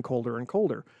colder and colder and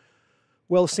colder.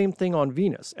 Well, same thing on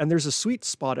Venus. And there's a sweet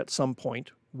spot at some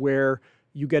point where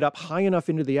you get up high enough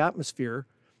into the atmosphere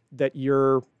that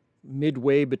you're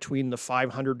midway between the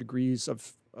 500 degrees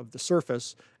of the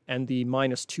surface and the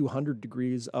minus 200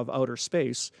 degrees of outer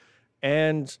space.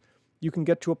 And you can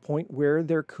get to a point where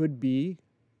there could be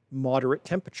moderate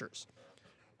temperatures.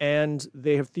 And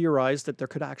they have theorized that there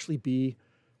could actually be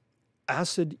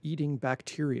acid-eating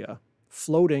bacteria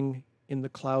floating in the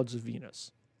clouds of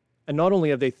Venus. And not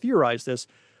only have they theorized this,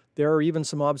 there are even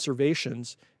some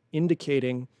observations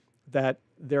indicating that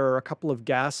there are a couple of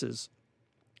gases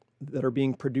that are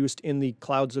being produced in the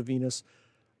clouds of Venus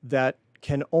that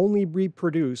can only be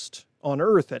produced, on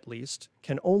Earth at least,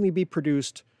 can only be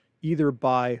produced either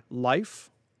by life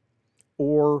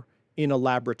or in a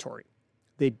laboratory.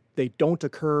 They don't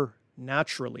occur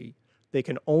naturally. They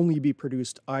can only be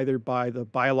produced either by the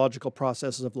biological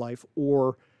processes of life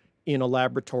or in a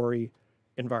laboratory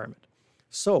environment.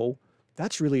 So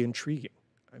that's really intriguing.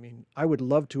 I mean, I would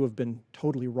love to have been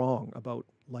totally wrong about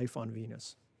life on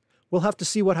Venus. We'll have to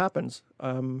see what happens.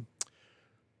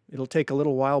 It'll take a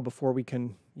little while before we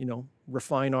can, you know,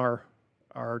 refine our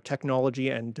technology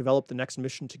and develop the next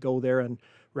mission to go there. And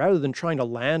rather than trying to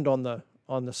land on the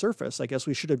surface, I guess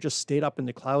we should have just stayed up in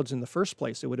the clouds in the first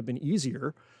place. It would have been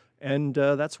easier. And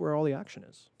that's where all the action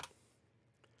is.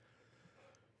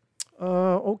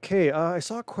 Okay, I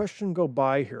saw a question go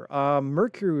by here.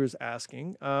 Mercury was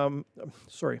asking,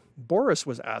 Boris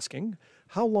was asking,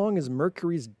 how long is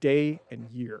Mercury's day and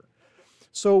year?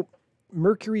 So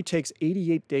Mercury takes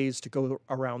 88 days to go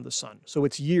around the sun. So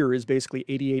its year is basically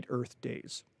 88 Earth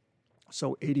days.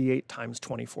 So 88 times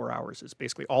 24 hours is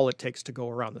basically all it takes to go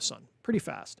around the sun. Pretty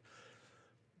fast.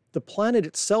 The planet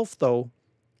itself, though,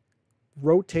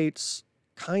 rotates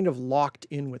kind of locked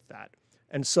in with that.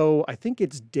 And so I think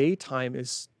its daytime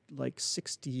is like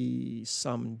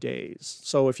 60-some days.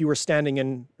 So if you were standing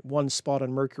in one spot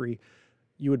on Mercury,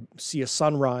 you would see a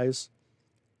sunrise,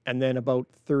 and then about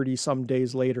 30-some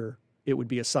days later, it would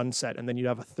be a sunset, and then you'd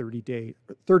have a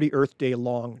 30 Earth day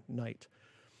long night.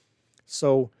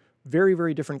 So very,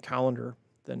 very different calendar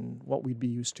than what we'd be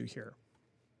used to here.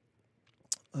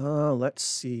 Let's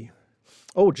see.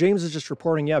 Oh, James is just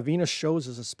reporting, yeah, Venus shows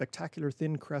as a spectacular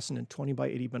thin crescent in 20 by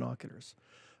 80 binoculars.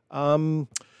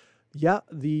 Yeah,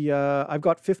 I've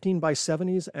got 15 by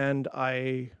 70s, and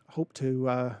I hope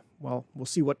to, well, we'll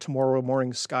see what tomorrow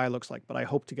morning's sky looks like, but I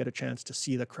hope to get a chance to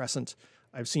see the crescent.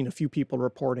 I've seen a few people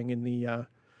reporting in the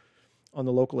on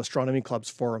the local astronomy club's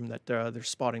forum that they're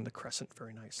spotting the crescent.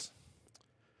 Very nice.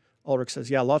 Ulrich says,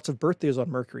 yeah, lots of birthdays on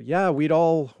Mercury. Yeah, we'd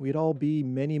all be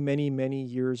many, many, many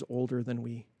years older than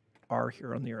we are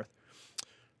here on the Earth.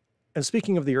 And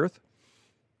speaking of the Earth,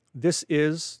 this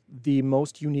is the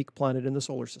most unique planet in the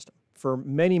solar system for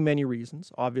many, many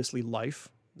reasons. Obviously, life.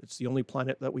 It's the only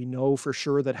planet that we know for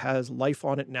sure that has life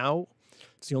on it now.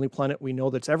 It's the only planet we know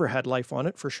that's ever had life on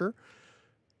it for sure.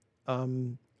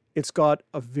 It's got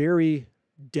a very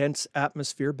dense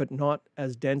atmosphere, but not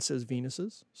as dense as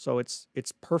Venus's. So it's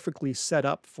perfectly set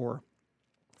up for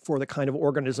the kind of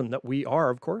organism that we are,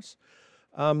 of course.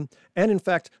 And in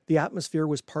fact, the atmosphere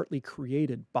was partly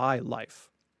created by life.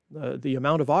 The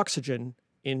amount of oxygen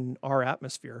in our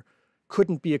atmosphere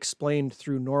couldn't be explained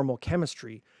through normal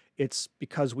chemistry. It's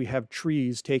because we have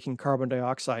trees taking carbon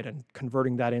dioxide and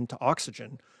converting that into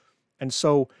oxygen. And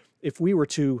so if we were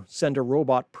to send a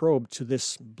robot probe to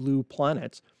this blue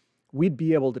planet, we'd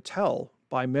be able to tell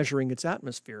by measuring its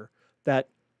atmosphere that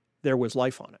there was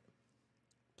life on it.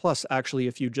 Plus, actually,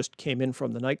 if you just came in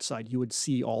from the night side, you would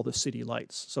see all the city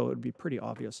lights. So it would be pretty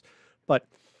obvious. But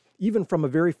even from a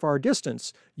very far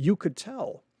distance, you could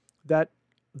tell that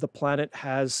the planet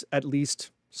has at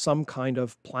least some kind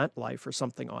of plant life or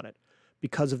something on it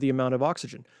because of the amount of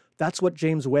oxygen. That's what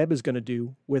James Webb is going to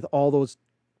do with all those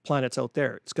planets out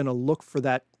there. It's going to look for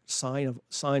that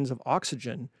signs of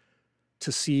oxygen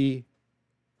to see,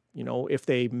 you know, if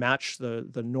they match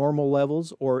the normal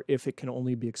levels or if it can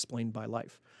only be explained by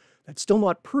life. That's still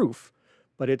not proof,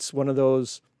 but it's one of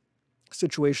those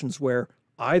situations where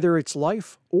either it's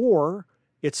life or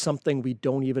it's something we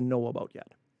don't even know about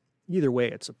yet. Either way,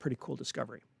 it's a pretty cool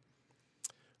discovery.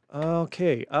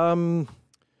 Okay.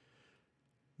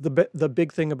 The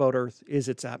big thing about Earth is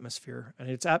its atmosphere, and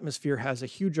its atmosphere has a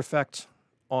huge effect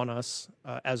on us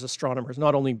as astronomers,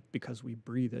 not only because we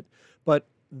breathe it, but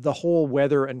the whole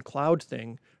weather and cloud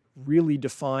thing really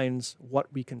defines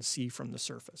what we can see from the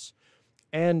surface.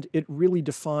 And it really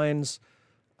defines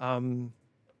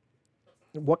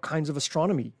what kinds of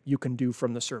astronomy you can do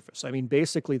from the surface. I mean,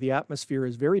 basically, the atmosphere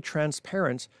is very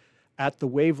transparent at the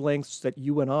wavelengths that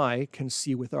you and I can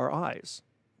see with our eyes.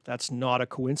 That's not a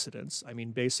coincidence. I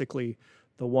mean, basically,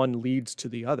 the one leads to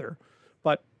the other.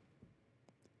 But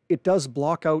it does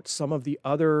block out some of the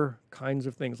other kinds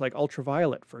of things, like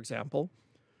ultraviolet, for example.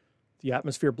 The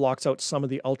atmosphere blocks out some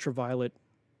of the ultraviolet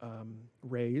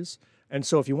rays. And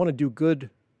so if you want to do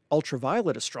good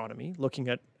ultraviolet astronomy, looking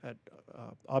at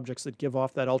objects that give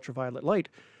off that ultraviolet light,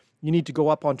 you need to go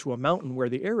up onto a mountain where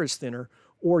the air is thinner,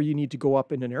 or you need to go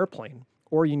up in an airplane,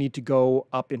 or you need to go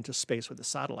up into space with a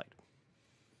satellite.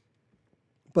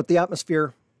 But the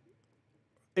atmosphere,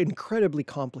 incredibly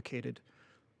complicated.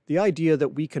 The idea that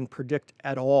we can predict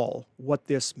at all what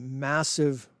this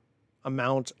massive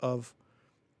amount of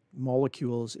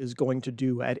molecules is going to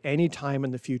do at any time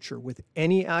in the future with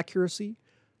any accuracy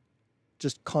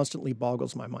just constantly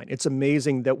boggles my mind. It's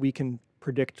amazing that we can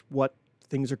predict what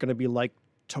things are going to be like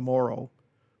tomorrow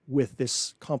with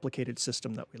this complicated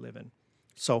system that we live in.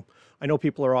 So I know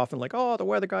people are often like, oh, the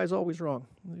weather guy's always wrong.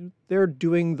 They're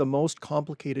doing the most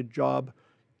complicated job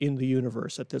in the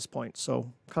universe at this point,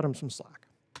 so cut them some slack.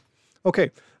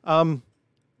 Okay,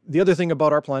 the other thing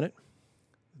about our planet,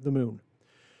 the moon.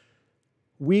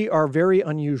 We are very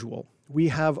unusual. We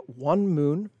have one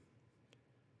moon.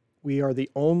 We are the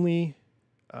only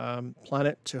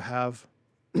planet to have,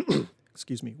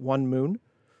 excuse me, one moon.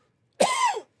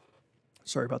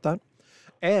 Sorry about that.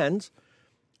 And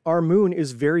our moon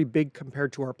is very big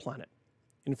compared to our planet.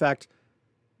 In fact,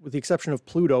 with the exception of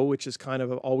Pluto, which has kind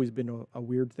of always been a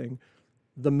weird thing,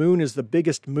 the moon is the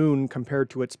biggest moon compared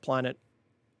to its planet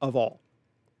of all.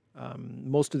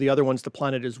 Most of the other ones, the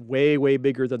planet is way, way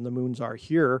bigger than the moons are.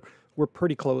 Here, we're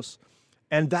pretty close.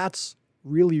 And that's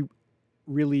really,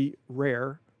 really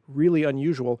rare, really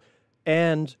unusual,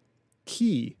 and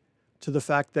key to the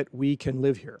fact that we can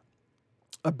live here.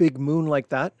 A big moon like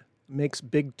that makes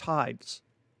big tides.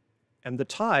 And the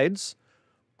tides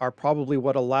are probably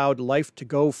what allowed life to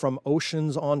go from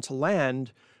oceans onto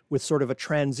land with sort of a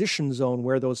transition zone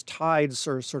where those tides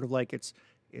are sort of like it's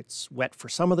wet for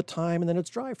some of the time and then it's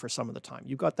dry for some of the time.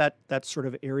 You've got that sort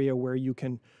of area where you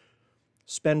can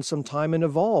spend some time and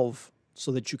evolve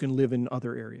so that you can live in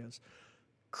other areas.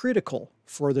 Critical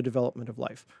for the development of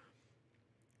life.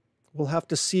 We'll have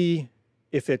to see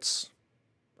if it's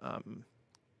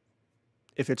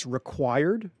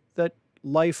required that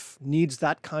life needs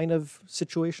that kind of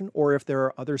situation, or if there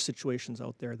are other situations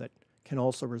out there that can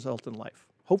also result in life.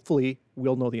 Hopefully,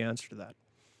 we'll know the answer to that.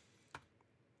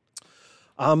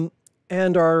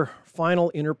 And our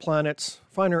final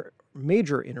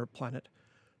major inner planet,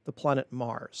 the planet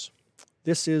Mars.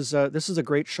 This is a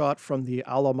great shot from the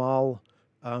Al-Amal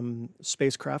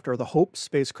spacecraft, or the Hope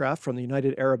spacecraft from the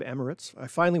United Arab Emirates. I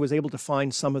finally was able to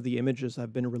find some of the images that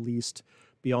have been released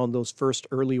beyond those first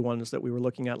early ones that we were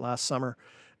looking at last summer.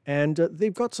 And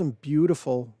they've got some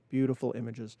beautiful, beautiful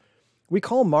images. We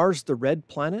call Mars the red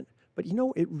planet, but you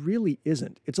know, it really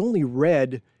isn't. It's only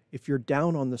red if you're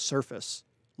down on the surface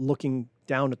looking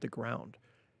down at the ground.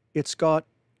 It's got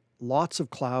lots of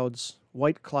clouds,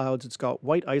 white clouds. It's got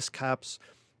white ice caps.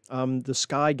 The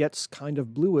sky gets kind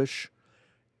of bluish.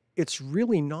 It's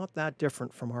really not that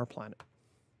different from our planet.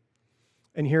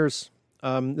 And here's,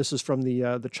 this is from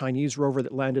the Chinese rover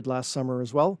that landed last summer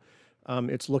as well.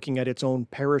 It's looking at its own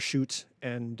parachute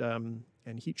and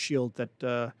heat shield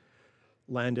that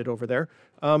landed over there.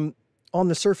 On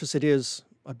the surface, it is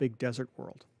a big desert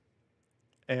world.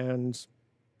 And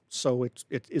so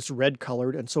it's red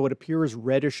colored, and so it appears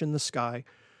reddish in the sky.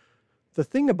 The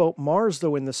thing about Mars,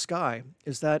 though, in the sky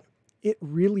is that it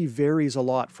really varies a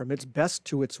lot from its best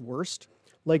to its worst.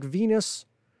 Like Venus,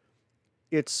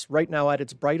 it's right now at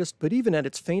its brightest, but even at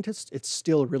its faintest, it's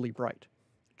still really bright.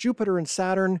 Jupiter and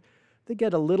Saturn, they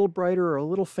get a little brighter or a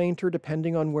little fainter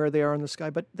depending on where they are in the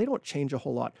sky, but they don't change a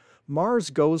whole lot.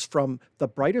 Mars goes from the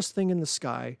brightest thing in the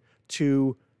sky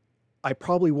to I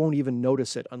probably won't even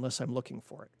notice it unless I'm looking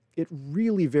for it. It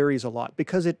really varies a lot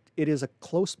because it is a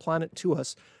close planet to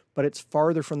us, but it's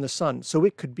farther from the sun. So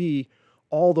it could be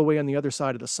all the way on the other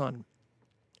side of the sun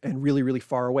and really, really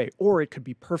far away. Or it could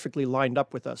be perfectly lined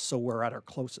up with us so we're at our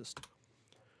closest.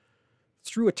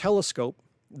 Through a telescope,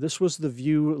 this was the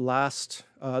view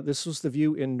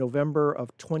in November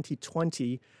of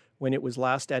 2020 when it was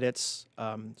last at its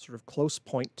sort of close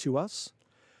point to us.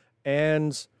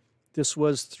 And This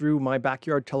was through my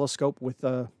backyard telescope with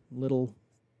a little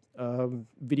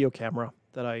video camera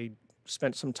that I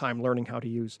spent some time learning how to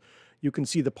use. You can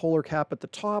see the polar cap at the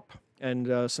top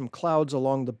and some clouds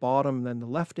along the bottom and then the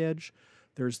left edge.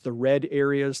 There's the red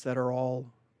areas that are all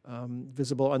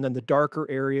visible, and then the darker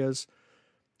areas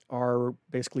are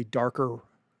basically darker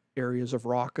areas of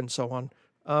rock and so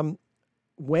on.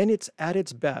 When it's at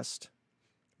its best,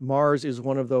 Mars is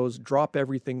one of those drop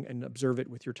everything and observe it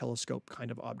with your telescope kind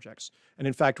of objects. And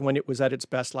in fact, when it was at its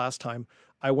best last time,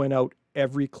 I went out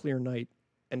every clear night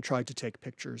and tried to take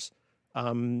pictures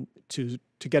to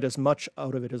get as much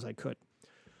out of it as I could.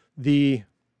 The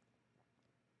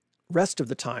rest of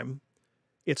the time,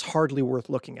 it's hardly worth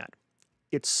looking at.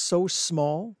 It's so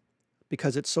small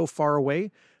because it's so far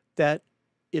away that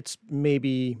it's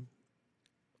maybe,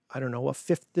 I don't know, a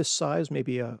fifth this size,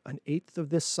 maybe an eighth of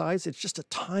this size. It's just a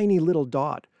tiny little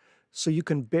dot. So you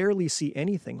can barely see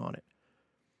anything on it.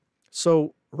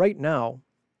 So right now,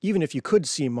 even if you could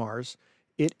see Mars,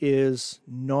 it is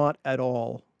not at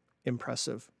all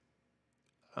impressive.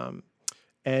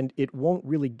 And it won't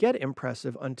really get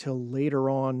impressive until later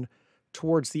on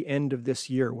towards the end of this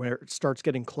year, where it starts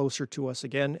getting closer to us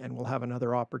again, and we'll have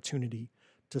another opportunity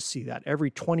to see that.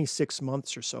 Every 26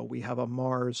 months or so, we have a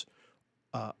Mars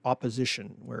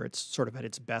opposition where it's sort of at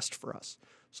its best for us.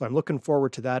 So I'm looking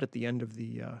forward to that at the end of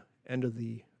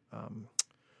the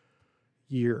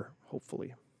year,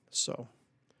 hopefully. So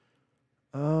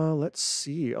let's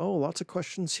see. Oh, lots of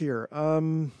questions here.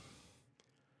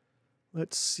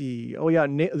 Let's see. Oh, yeah,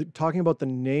 talking about the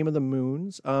name of the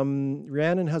moons.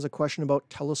 Rhiannon has a question about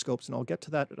telescopes, and I'll get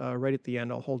to that right at the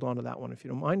end. I'll hold on to that one if you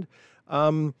don't mind.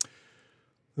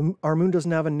 Our moon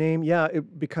doesn't have a name. Yeah,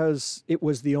 because it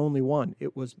was the only one.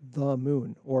 It was the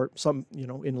moon, or some,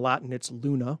 in Latin, it's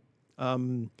Luna.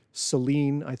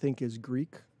 Selene, I think, is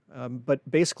Greek. But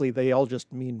basically, they all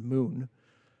just mean moon.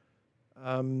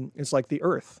 It's like the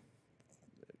Earth.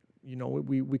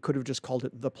 We could have just called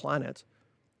it the planet,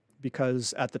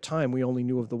 because at the time we only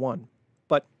knew of the one.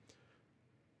 But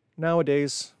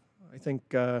nowadays, I think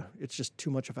it's just too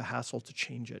much of a hassle to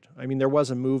change it. I mean, there was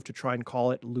a move to try and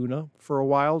call it Luna for a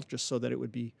while, just so that it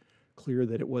would be clear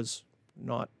that it was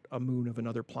not a moon of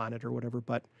another planet or whatever,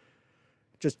 but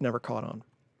it just never caught on.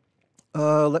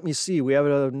 Let me see. We have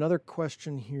another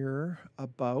question here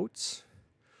about,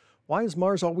 why is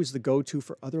Mars always the go-to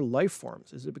for other life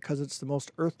forms? Is it because it's the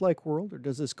most Earth-like world, or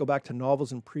does this go back to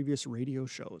novels and previous radio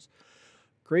shows?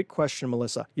 Great question,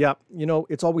 Melissa. Yeah,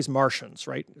 it's always Martians,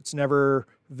 right? It's never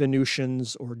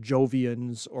Venusians or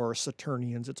Jovians or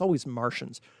Saturnians. It's always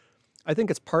Martians. I think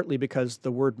it's partly because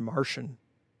the word Martian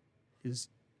is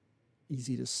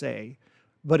easy to say,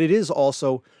 but it is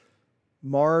also,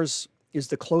 Mars is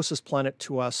the closest planet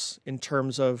to us in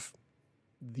terms of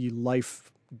the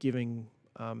life-giving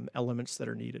elements that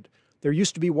are needed. There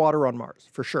used to be water on Mars,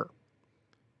 for sure.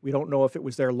 We don't know if it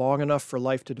was there long enough for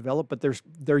life to develop, but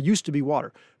there used to be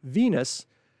water. Venus,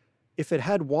 if it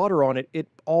had water on it, it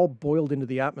all boiled into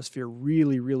the atmosphere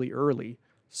really, really early.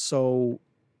 So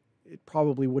it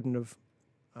probably wouldn't have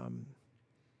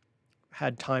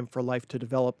had time for life to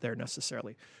develop there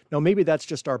necessarily. Now, maybe that's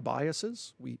just our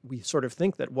biases. We sort of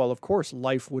think that, well, of course,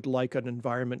 life would like an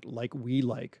environment like we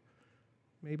like.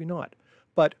 Maybe not.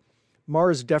 But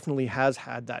Mars definitely has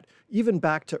had that. Even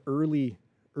back to early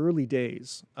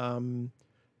days,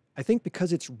 I think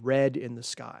because it's red in the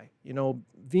sky.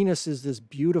 Venus is this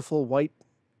beautiful white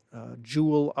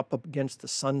jewel up against the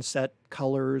sunset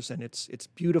colors, and it's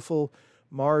beautiful.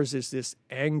 Mars is this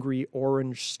angry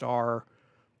orange star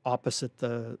opposite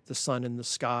the sun in the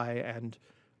sky, and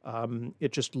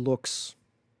it just looks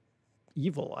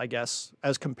evil, I guess,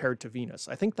 as compared to Venus.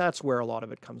 I think that's where a lot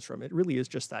of it comes from. It really is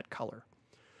just that color.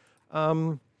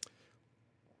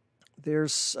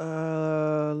 There's,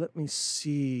 let me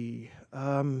see,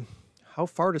 how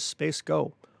far does space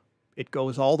go? It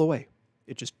goes all the way.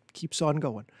 It just keeps on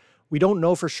going. We don't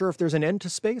know for sure if there's an end to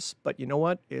space, but you know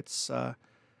what? It's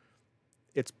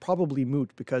probably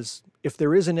moot, because if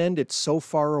there is an end, it's so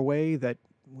far away that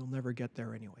we'll never get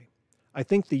there anyway. I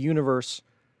think the universe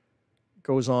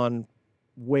goes on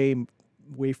way,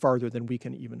 way farther than we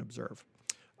can even observe.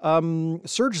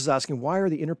 Serge is asking, why are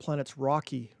the inner planets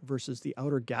rocky versus the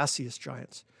outer gaseous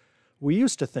giants? We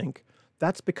used to think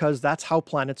that's because that's how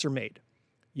planets are made.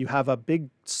 You have a big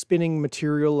spinning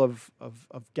material of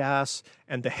gas,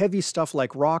 and the heavy stuff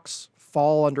like rocks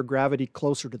fall under gravity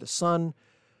closer to the sun,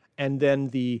 and then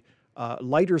the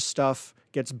lighter stuff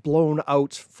gets blown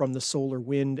out from the solar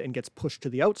wind and gets pushed to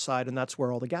the outside, and that's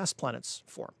where all the gas planets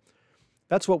form.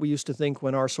 That's what we used to think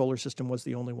when our solar system was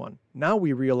the only one. Now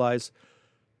we realize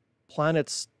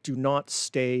planets do not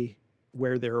stay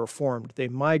where they're formed. They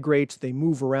migrate, they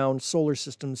move around, solar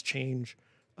systems change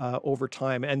over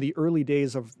time. And the early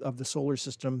days of the solar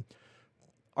system,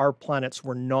 our planets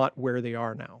were not where they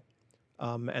are now.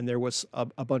 And there was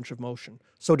a bunch of motion.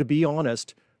 So to be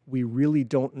honest, we really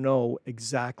don't know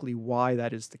exactly why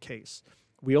that is the case.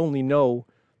 We only know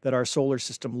that our solar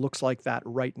system looks like that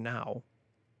right now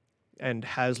and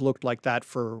has looked like that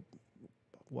for,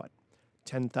 what,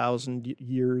 10,000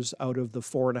 years out of the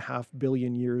 4.5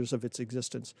 billion years of its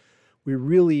existence. We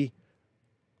really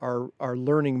are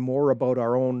learning more about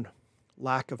our own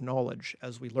lack of knowledge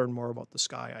as we learn more about the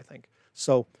sky, I think.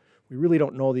 So we really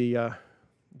don't know the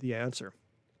answer.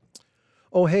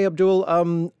 Oh, hey,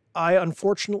 Abdul. I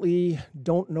unfortunately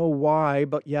don't know why,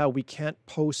 but yeah, we can't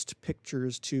post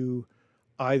pictures to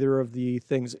either of the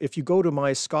things. If you go to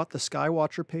my Scott the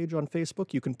Skywatcher page on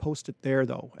Facebook, you can post it there,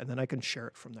 though, and then I can share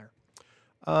it from there.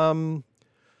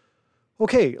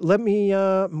 Okay, let me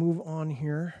move on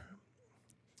here.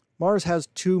 Mars has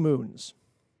 2 moons.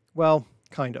 Well,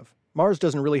 kind of. Mars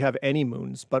doesn't really have any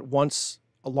moons, but once,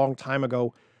 a long time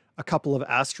ago, a couple of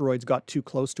asteroids got too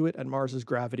close to it, and Mars's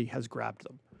gravity has grabbed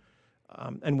them.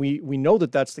 And we know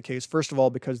that that's the case, first of all,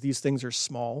 because these things are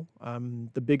small.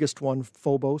 The biggest one,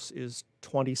 Phobos, is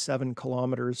 27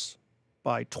 kilometers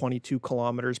by 22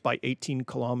 kilometers by 18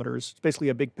 kilometers. It's basically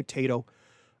a big potato.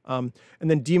 And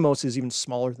then Deimos is even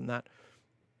smaller than that.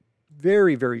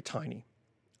 Very, very tiny.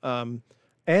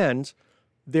 And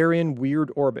they're in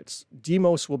weird orbits.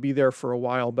 Deimos will be there for a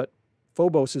while, but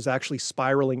Phobos is actually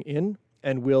spiraling in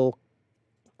and will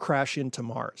crash into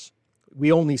Mars. We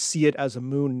only see it as a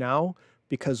moon now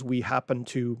because we happen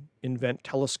to invent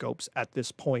telescopes at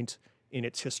this point in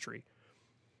its history.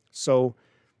 So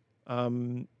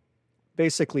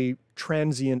basically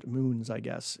transient moons, I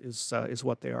guess, is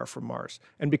what they are for Mars.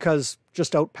 And because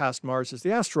just out past Mars is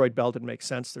the asteroid belt, it makes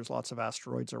sense. There's lots of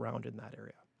asteroids around in that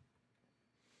area.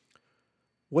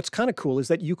 What's kind of cool is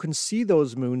that you can see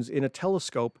those moons in a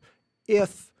telescope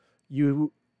if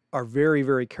you are very,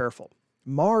 very careful.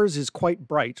 Mars is quite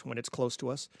bright when it's close to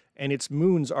us, and its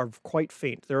moons are quite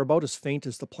faint. They're about as faint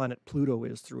as the planet Pluto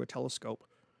is through a telescope.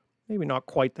 Maybe not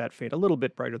quite that faint, a little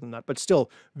bit brighter than that, but still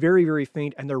very, very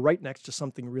faint, and they're right next to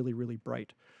something really, really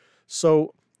bright.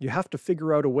 So you have to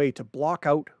figure out a way to block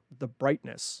out the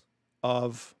brightness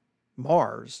of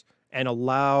Mars and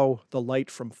allow the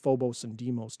light from Phobos and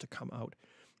Deimos to come out.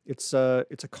 It's a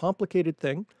complicated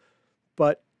thing,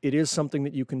 but it is something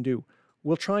that you can do.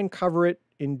 We'll try and cover it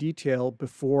in detail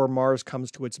before Mars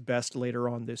comes to its best later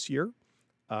on this year,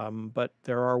 but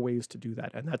there are ways to do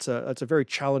that, and that's a very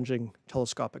challenging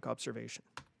telescopic observation.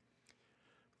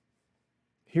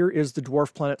 Here is the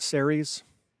dwarf planet Ceres,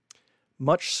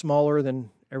 much smaller than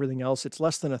everything else. It's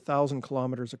less than 1,000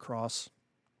 kilometers across,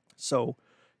 so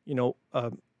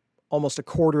almost a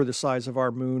quarter the size of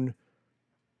our moon.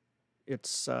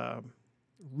 It's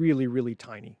really, really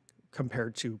tiny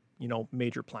compared to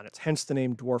major planets, hence the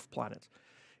name dwarf planet.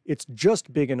 It's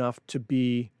just big enough to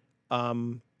be,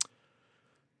 I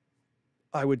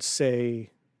would say,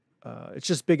 it's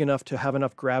just big enough to have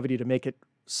enough gravity to make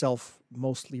itself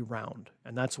mostly round.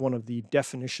 And that's one of the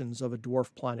definitions of a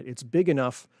dwarf planet. It's big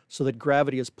enough so that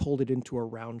gravity has pulled it into a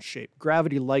round shape.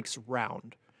 Gravity likes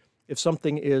round. If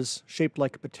something is shaped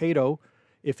like a potato,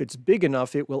 if it's big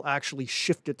enough, it will actually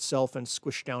shift itself and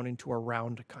squish down into a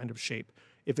round kind of shape.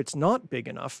 If it's not big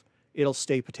enough, it'll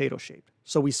stay potato-shaped.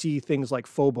 So we see things like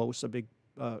Phobos, a big,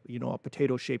 a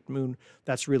potato-shaped moon.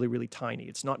 That's really, really tiny.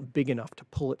 It's not big enough to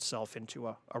pull itself into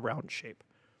a round shape.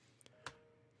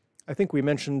 I think we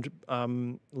mentioned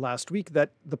last week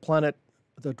that the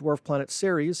dwarf planet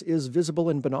Ceres, is visible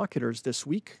in binoculars this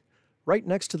week, right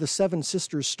next to the Seven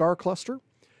Sisters star cluster.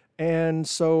 And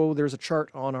so there's a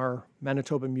chart on our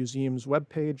Manitoba Museum's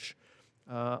webpage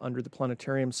under the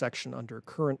planetarium section under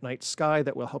current night sky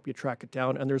that will help you track it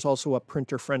down. And there's also a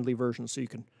printer-friendly version, so you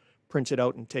can print it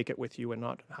out and take it with you and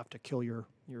not have to kill your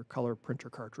color printer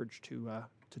cartridge to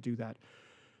do that.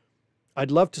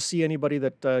 I'd love to see anybody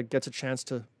that gets a chance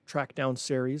to track down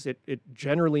Ceres. It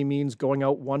generally means going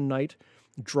out one night,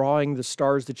 drawing the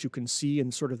stars that you can see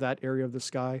in sort of that area of the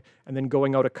sky, and then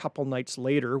going out a couple nights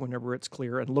later, whenever it's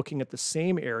clear, and looking at the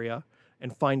same area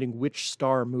and finding which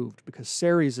star moved, because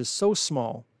Ceres is so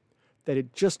small that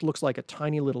it just looks like a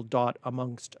tiny little dot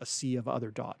amongst a sea of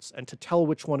other dots. And to tell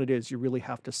which one it is, you really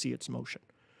have to see its motion.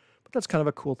 But that's kind of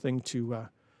a cool thing to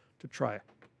try.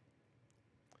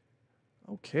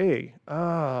 Okay.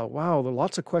 Wow, there are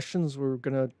lots of questions. We're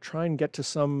going to try and get to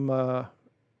some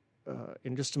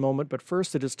in just a moment, but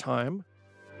first it is time.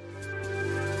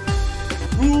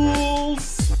 Cool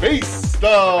space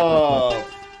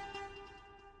stuff!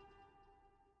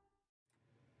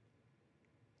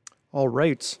 All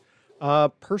right.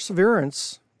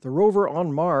 Perseverance, the rover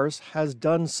on Mars, has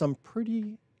done some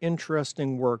pretty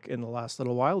interesting work in the last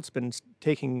little while. It's been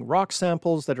taking rock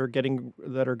samples that are going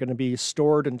to be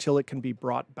stored until it can be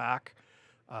brought back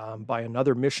by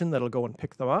another mission that'll go and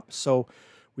pick them up. So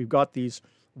we've got these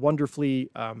wonderfully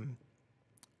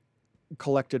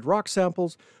collected rock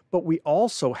samples, but we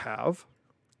also have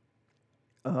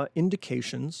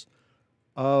indications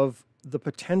of the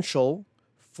potential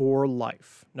for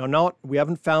life. Now, we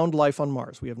haven't found life on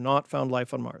Mars. We have not found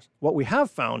life on Mars. What we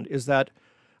have found is that,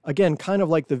 again, kind of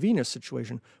like the Venus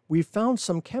situation, we found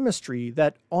some chemistry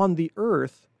that on the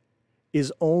Earth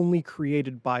is only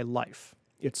created by life.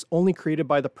 It's only created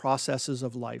by the processes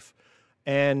of life.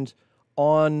 And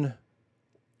on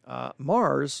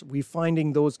Mars, we're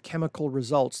finding those chemical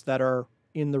results that are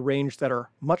in the range that are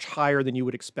much higher than you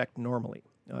would expect normally.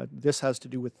 This has to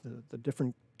do with the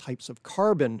different types of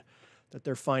carbon that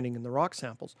they're finding in the rock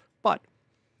samples. But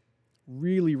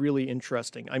really, really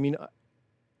interesting. I mean,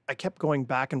 I kept going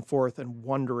back and forth and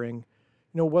wondering,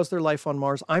 was there life on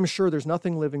Mars? I'm sure there's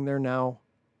nothing living there now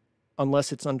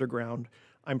unless it's underground.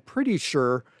 I'm pretty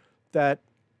sure that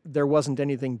there wasn't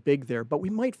anything big there, but we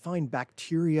might find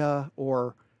bacteria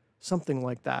or something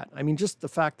like that. I mean, just the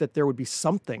fact that there would be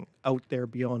something out there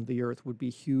beyond the Earth would be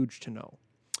huge to know.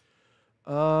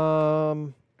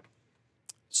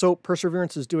 So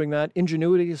Perseverance is doing that.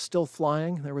 Ingenuity is still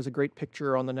flying. There was a great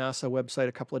picture on the NASA website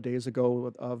a couple of days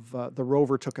ago of the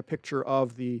rover took a picture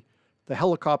of the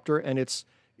helicopter, and its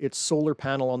solar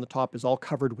panel on the top is all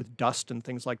covered with dust and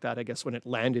things like that. I guess when it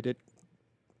landed, it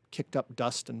kicked up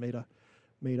dust and made a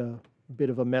bit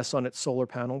of a mess on its solar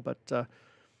panel. But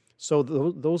so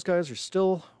those guys are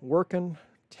still working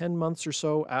 10 months or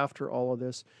so after all of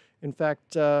this. In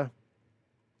fact, yeah,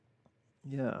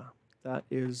 that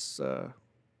is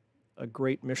a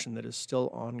great mission that is still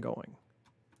ongoing.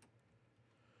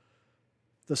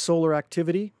 The solar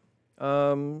activity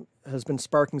has been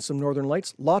sparking some northern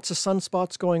lights. Lots of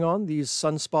sunspots going on. These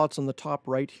sunspots on the top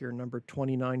right here, number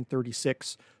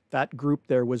 2936, that group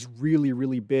there was really,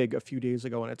 really big a few days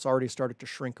ago, and it's already started to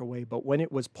shrink away. But when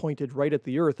it was pointed right at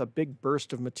the Earth, a big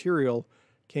burst of material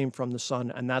came from the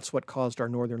sun, and that's what caused our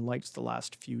northern lights the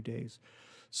last few days.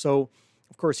 So,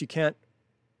 of course, you can't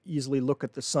easily look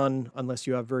at the sun unless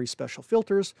you have very special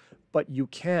filters, but you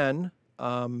can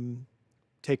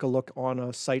take a look on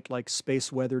a site like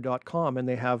spaceweather.com, and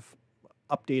they have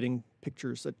updating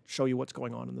pictures that show you what's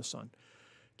going on in the sun.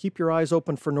 Keep your eyes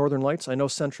open for northern lights. I know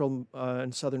central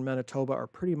and southern Manitoba are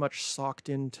pretty much socked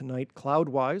in tonight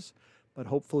cloud-wise, but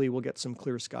hopefully we'll get some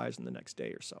clear skies in the next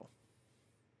day or so.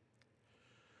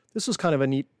 This is kind of a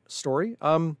neat story.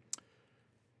 A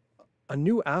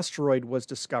new asteroid was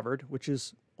discovered, which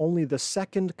is only the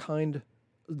second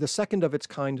of its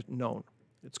kind known.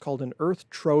 It's called an Earth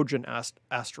Trojan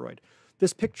asteroid.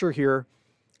 This picture here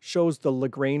shows the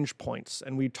Lagrange points,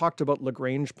 and we talked about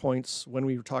Lagrange points when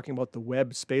we were talking about the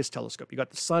Webb Space Telescope. You got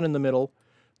the sun in the middle,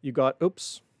 you've got the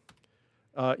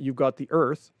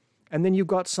Earth, and then you've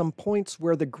got some points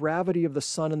where the gravity of the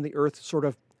sun and the Earth sort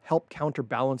of help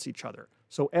counterbalance each other.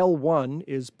 So L1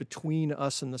 is between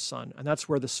us and the sun, and that's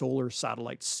where the solar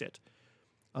satellites sit.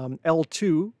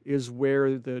 L2 is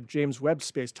where the James Webb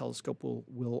Space Telescope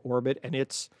will orbit, and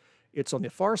it's on the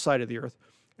far side of the Earth.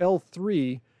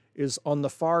 L3 is on the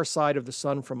far side of the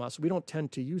sun from us. We don't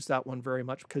tend to use that one very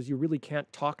much because you really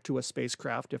can't talk to a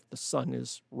spacecraft if the sun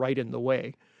is right in the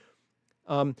way.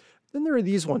 Then there are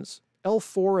these ones,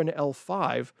 L4 and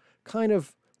L5, kind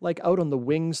of like out on the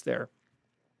wings there.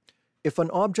 If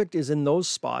an object is in those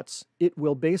spots, it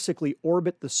will basically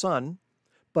orbit the sun,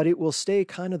 but it will stay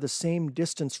kind of the same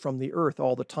distance from the Earth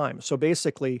all the time. So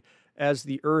basically, as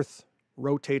the Earth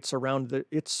rotates around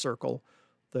its circle,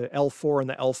 the L4 and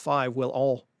the L5 will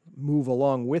all move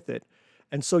along with it.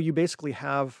 And so you basically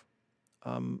have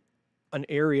an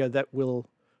area that will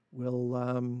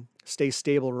stay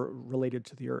stable related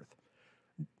to the Earth.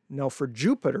 Now for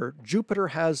Jupiter, Jupiter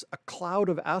has a cloud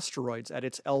of asteroids at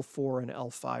its L4 and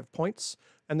L5 points,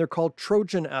 and they're called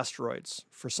Trojan asteroids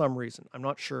for some reason. I'm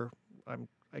not sure.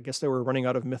 I guess they were running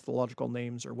out of mythological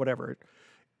names or whatever.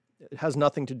 It has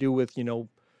nothing to do with,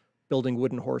 building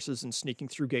wooden horses and sneaking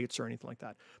through gates or anything like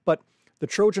that. But the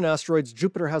Trojan asteroids,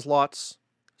 Jupiter has lots.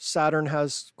 Saturn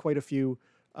has quite a few.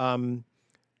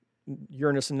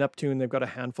 Uranus and Neptune, they've got a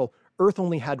handful. Earth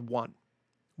only had one.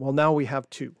 Well, now we have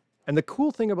two. And the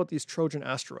cool thing about these Trojan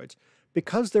asteroids,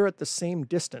 because they're at the same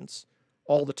distance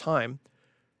all the time,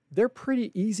 they're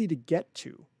pretty easy to get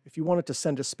to if you wanted to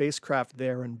send a spacecraft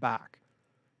there and back.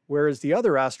 Whereas the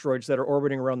other asteroids that are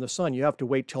orbiting around the sun, you have to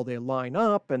wait till they line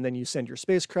up, and then you send your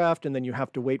spacecraft, and then you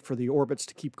have to wait for the orbits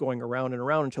to keep going around and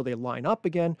around until they line up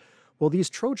again. Well, these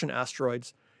Trojan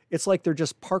asteroids, it's like they're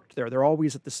just parked there. They're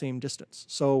always at the same distance.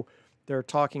 So they're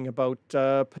talking about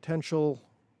potential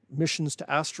missions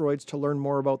to asteroids to learn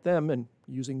more about them and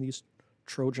using these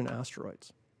Trojan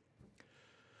asteroids.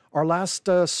 Our last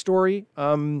story,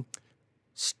 SpaceX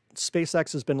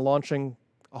has been launching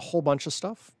a whole bunch of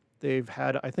stuff. They've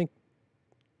had, I think,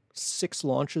 6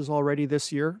 launches already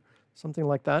this year, something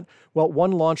like that. Well,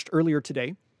 one launched earlier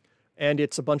today, and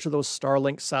it's a bunch of those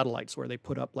Starlink satellites where they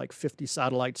put up like 50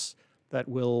 satellites that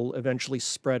will eventually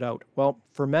spread out. Well,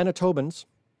 for Manitobans,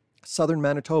 southern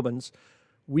Manitobans,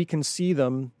 we can see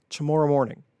them tomorrow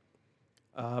morning,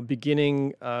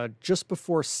 beginning just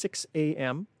before 6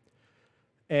 a.m.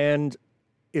 And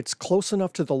it's close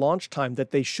enough to the launch time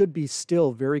that they should be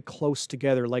still very close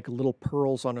together, like little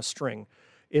pearls on a string.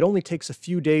 It only takes a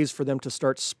few days for them to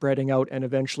start spreading out, and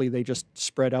eventually they just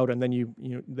spread out, and then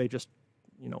they just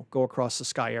go across the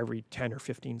sky every 10 or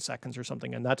 15 seconds or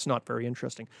something, and that's not very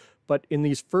interesting. But in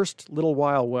these first little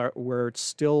while where it's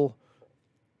still,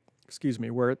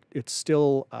 where it's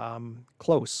still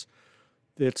close,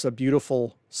 it's a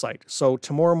beautiful sight. So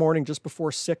tomorrow morning, just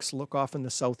before 6, look off in the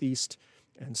southeast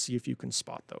and see if you can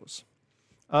spot those.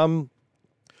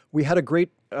 We had a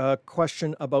great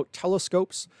question about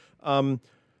telescopes.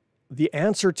 The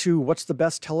answer to what's the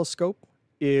best telescope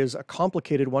is a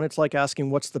complicated one. It's like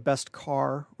asking what's the best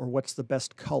car or what's the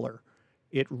best color.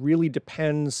 It really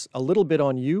depends a little bit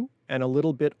on you and a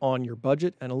little bit on your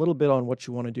budget and a little bit on what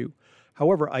you want to do.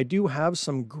 However, I do have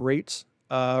some great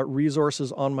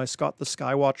resources on my Scott the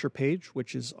Skywatcher page,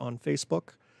 which is on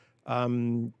Facebook,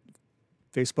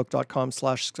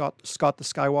 facebook.com/Scott the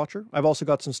Skywatcher. I've also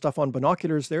got some stuff on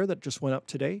binoculars there that just went up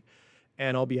today,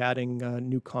 and I'll be adding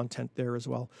new content there as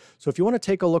well. So if you want to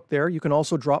take a look there, you can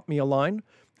also drop me a line,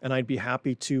 and I'd be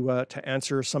happy to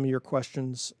answer some of your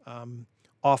questions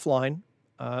offline.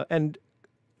 And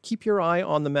keep your eye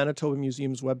on the Manitoba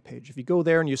Museum's webpage. If you go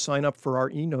there and you sign up for our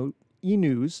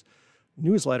e-news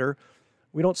newsletter,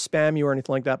 we don't spam you or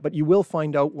anything like that, but you will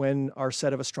find out when our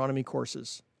set of astronomy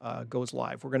courses goes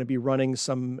live. We're going to be running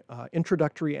some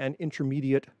introductory and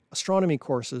intermediate astronomy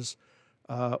courses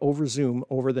over Zoom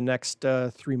over the next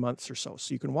 3 months or so.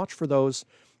 So you can watch for those,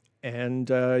 and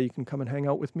you can come and hang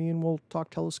out with me, and we'll talk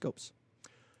telescopes.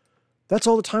 That's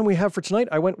all the time we have for tonight.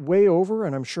 I went way over,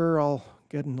 and I'm sure I'll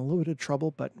get in a little bit of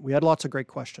trouble, but we had lots of great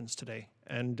questions today,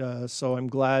 and so I'm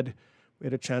glad we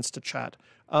had a chance to chat.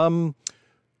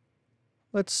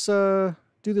 Let's do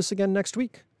this again next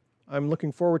week. I'm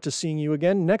looking forward to seeing you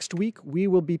again. Next week, we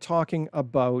will be talking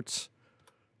about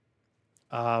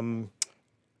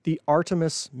the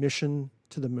Artemis mission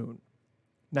to the moon.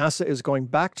 NASA is going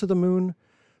back to the moon.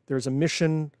 There's a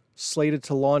mission slated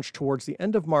to launch towards the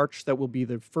end of March that will be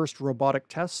the first robotic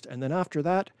test. And then after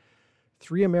that,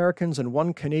 3 Americans and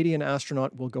 1 Canadian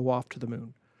astronaut will go off to the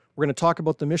moon. We're going to talk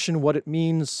about the mission, what it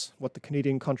means, what the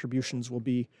Canadian contributions will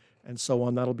be, and so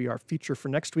on. That'll be our feature for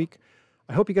next week.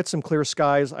 I hope you get some clear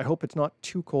skies. I hope it's not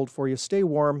too cold for you. Stay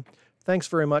warm. Thanks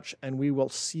very much, and we will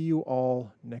see you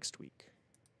all next week.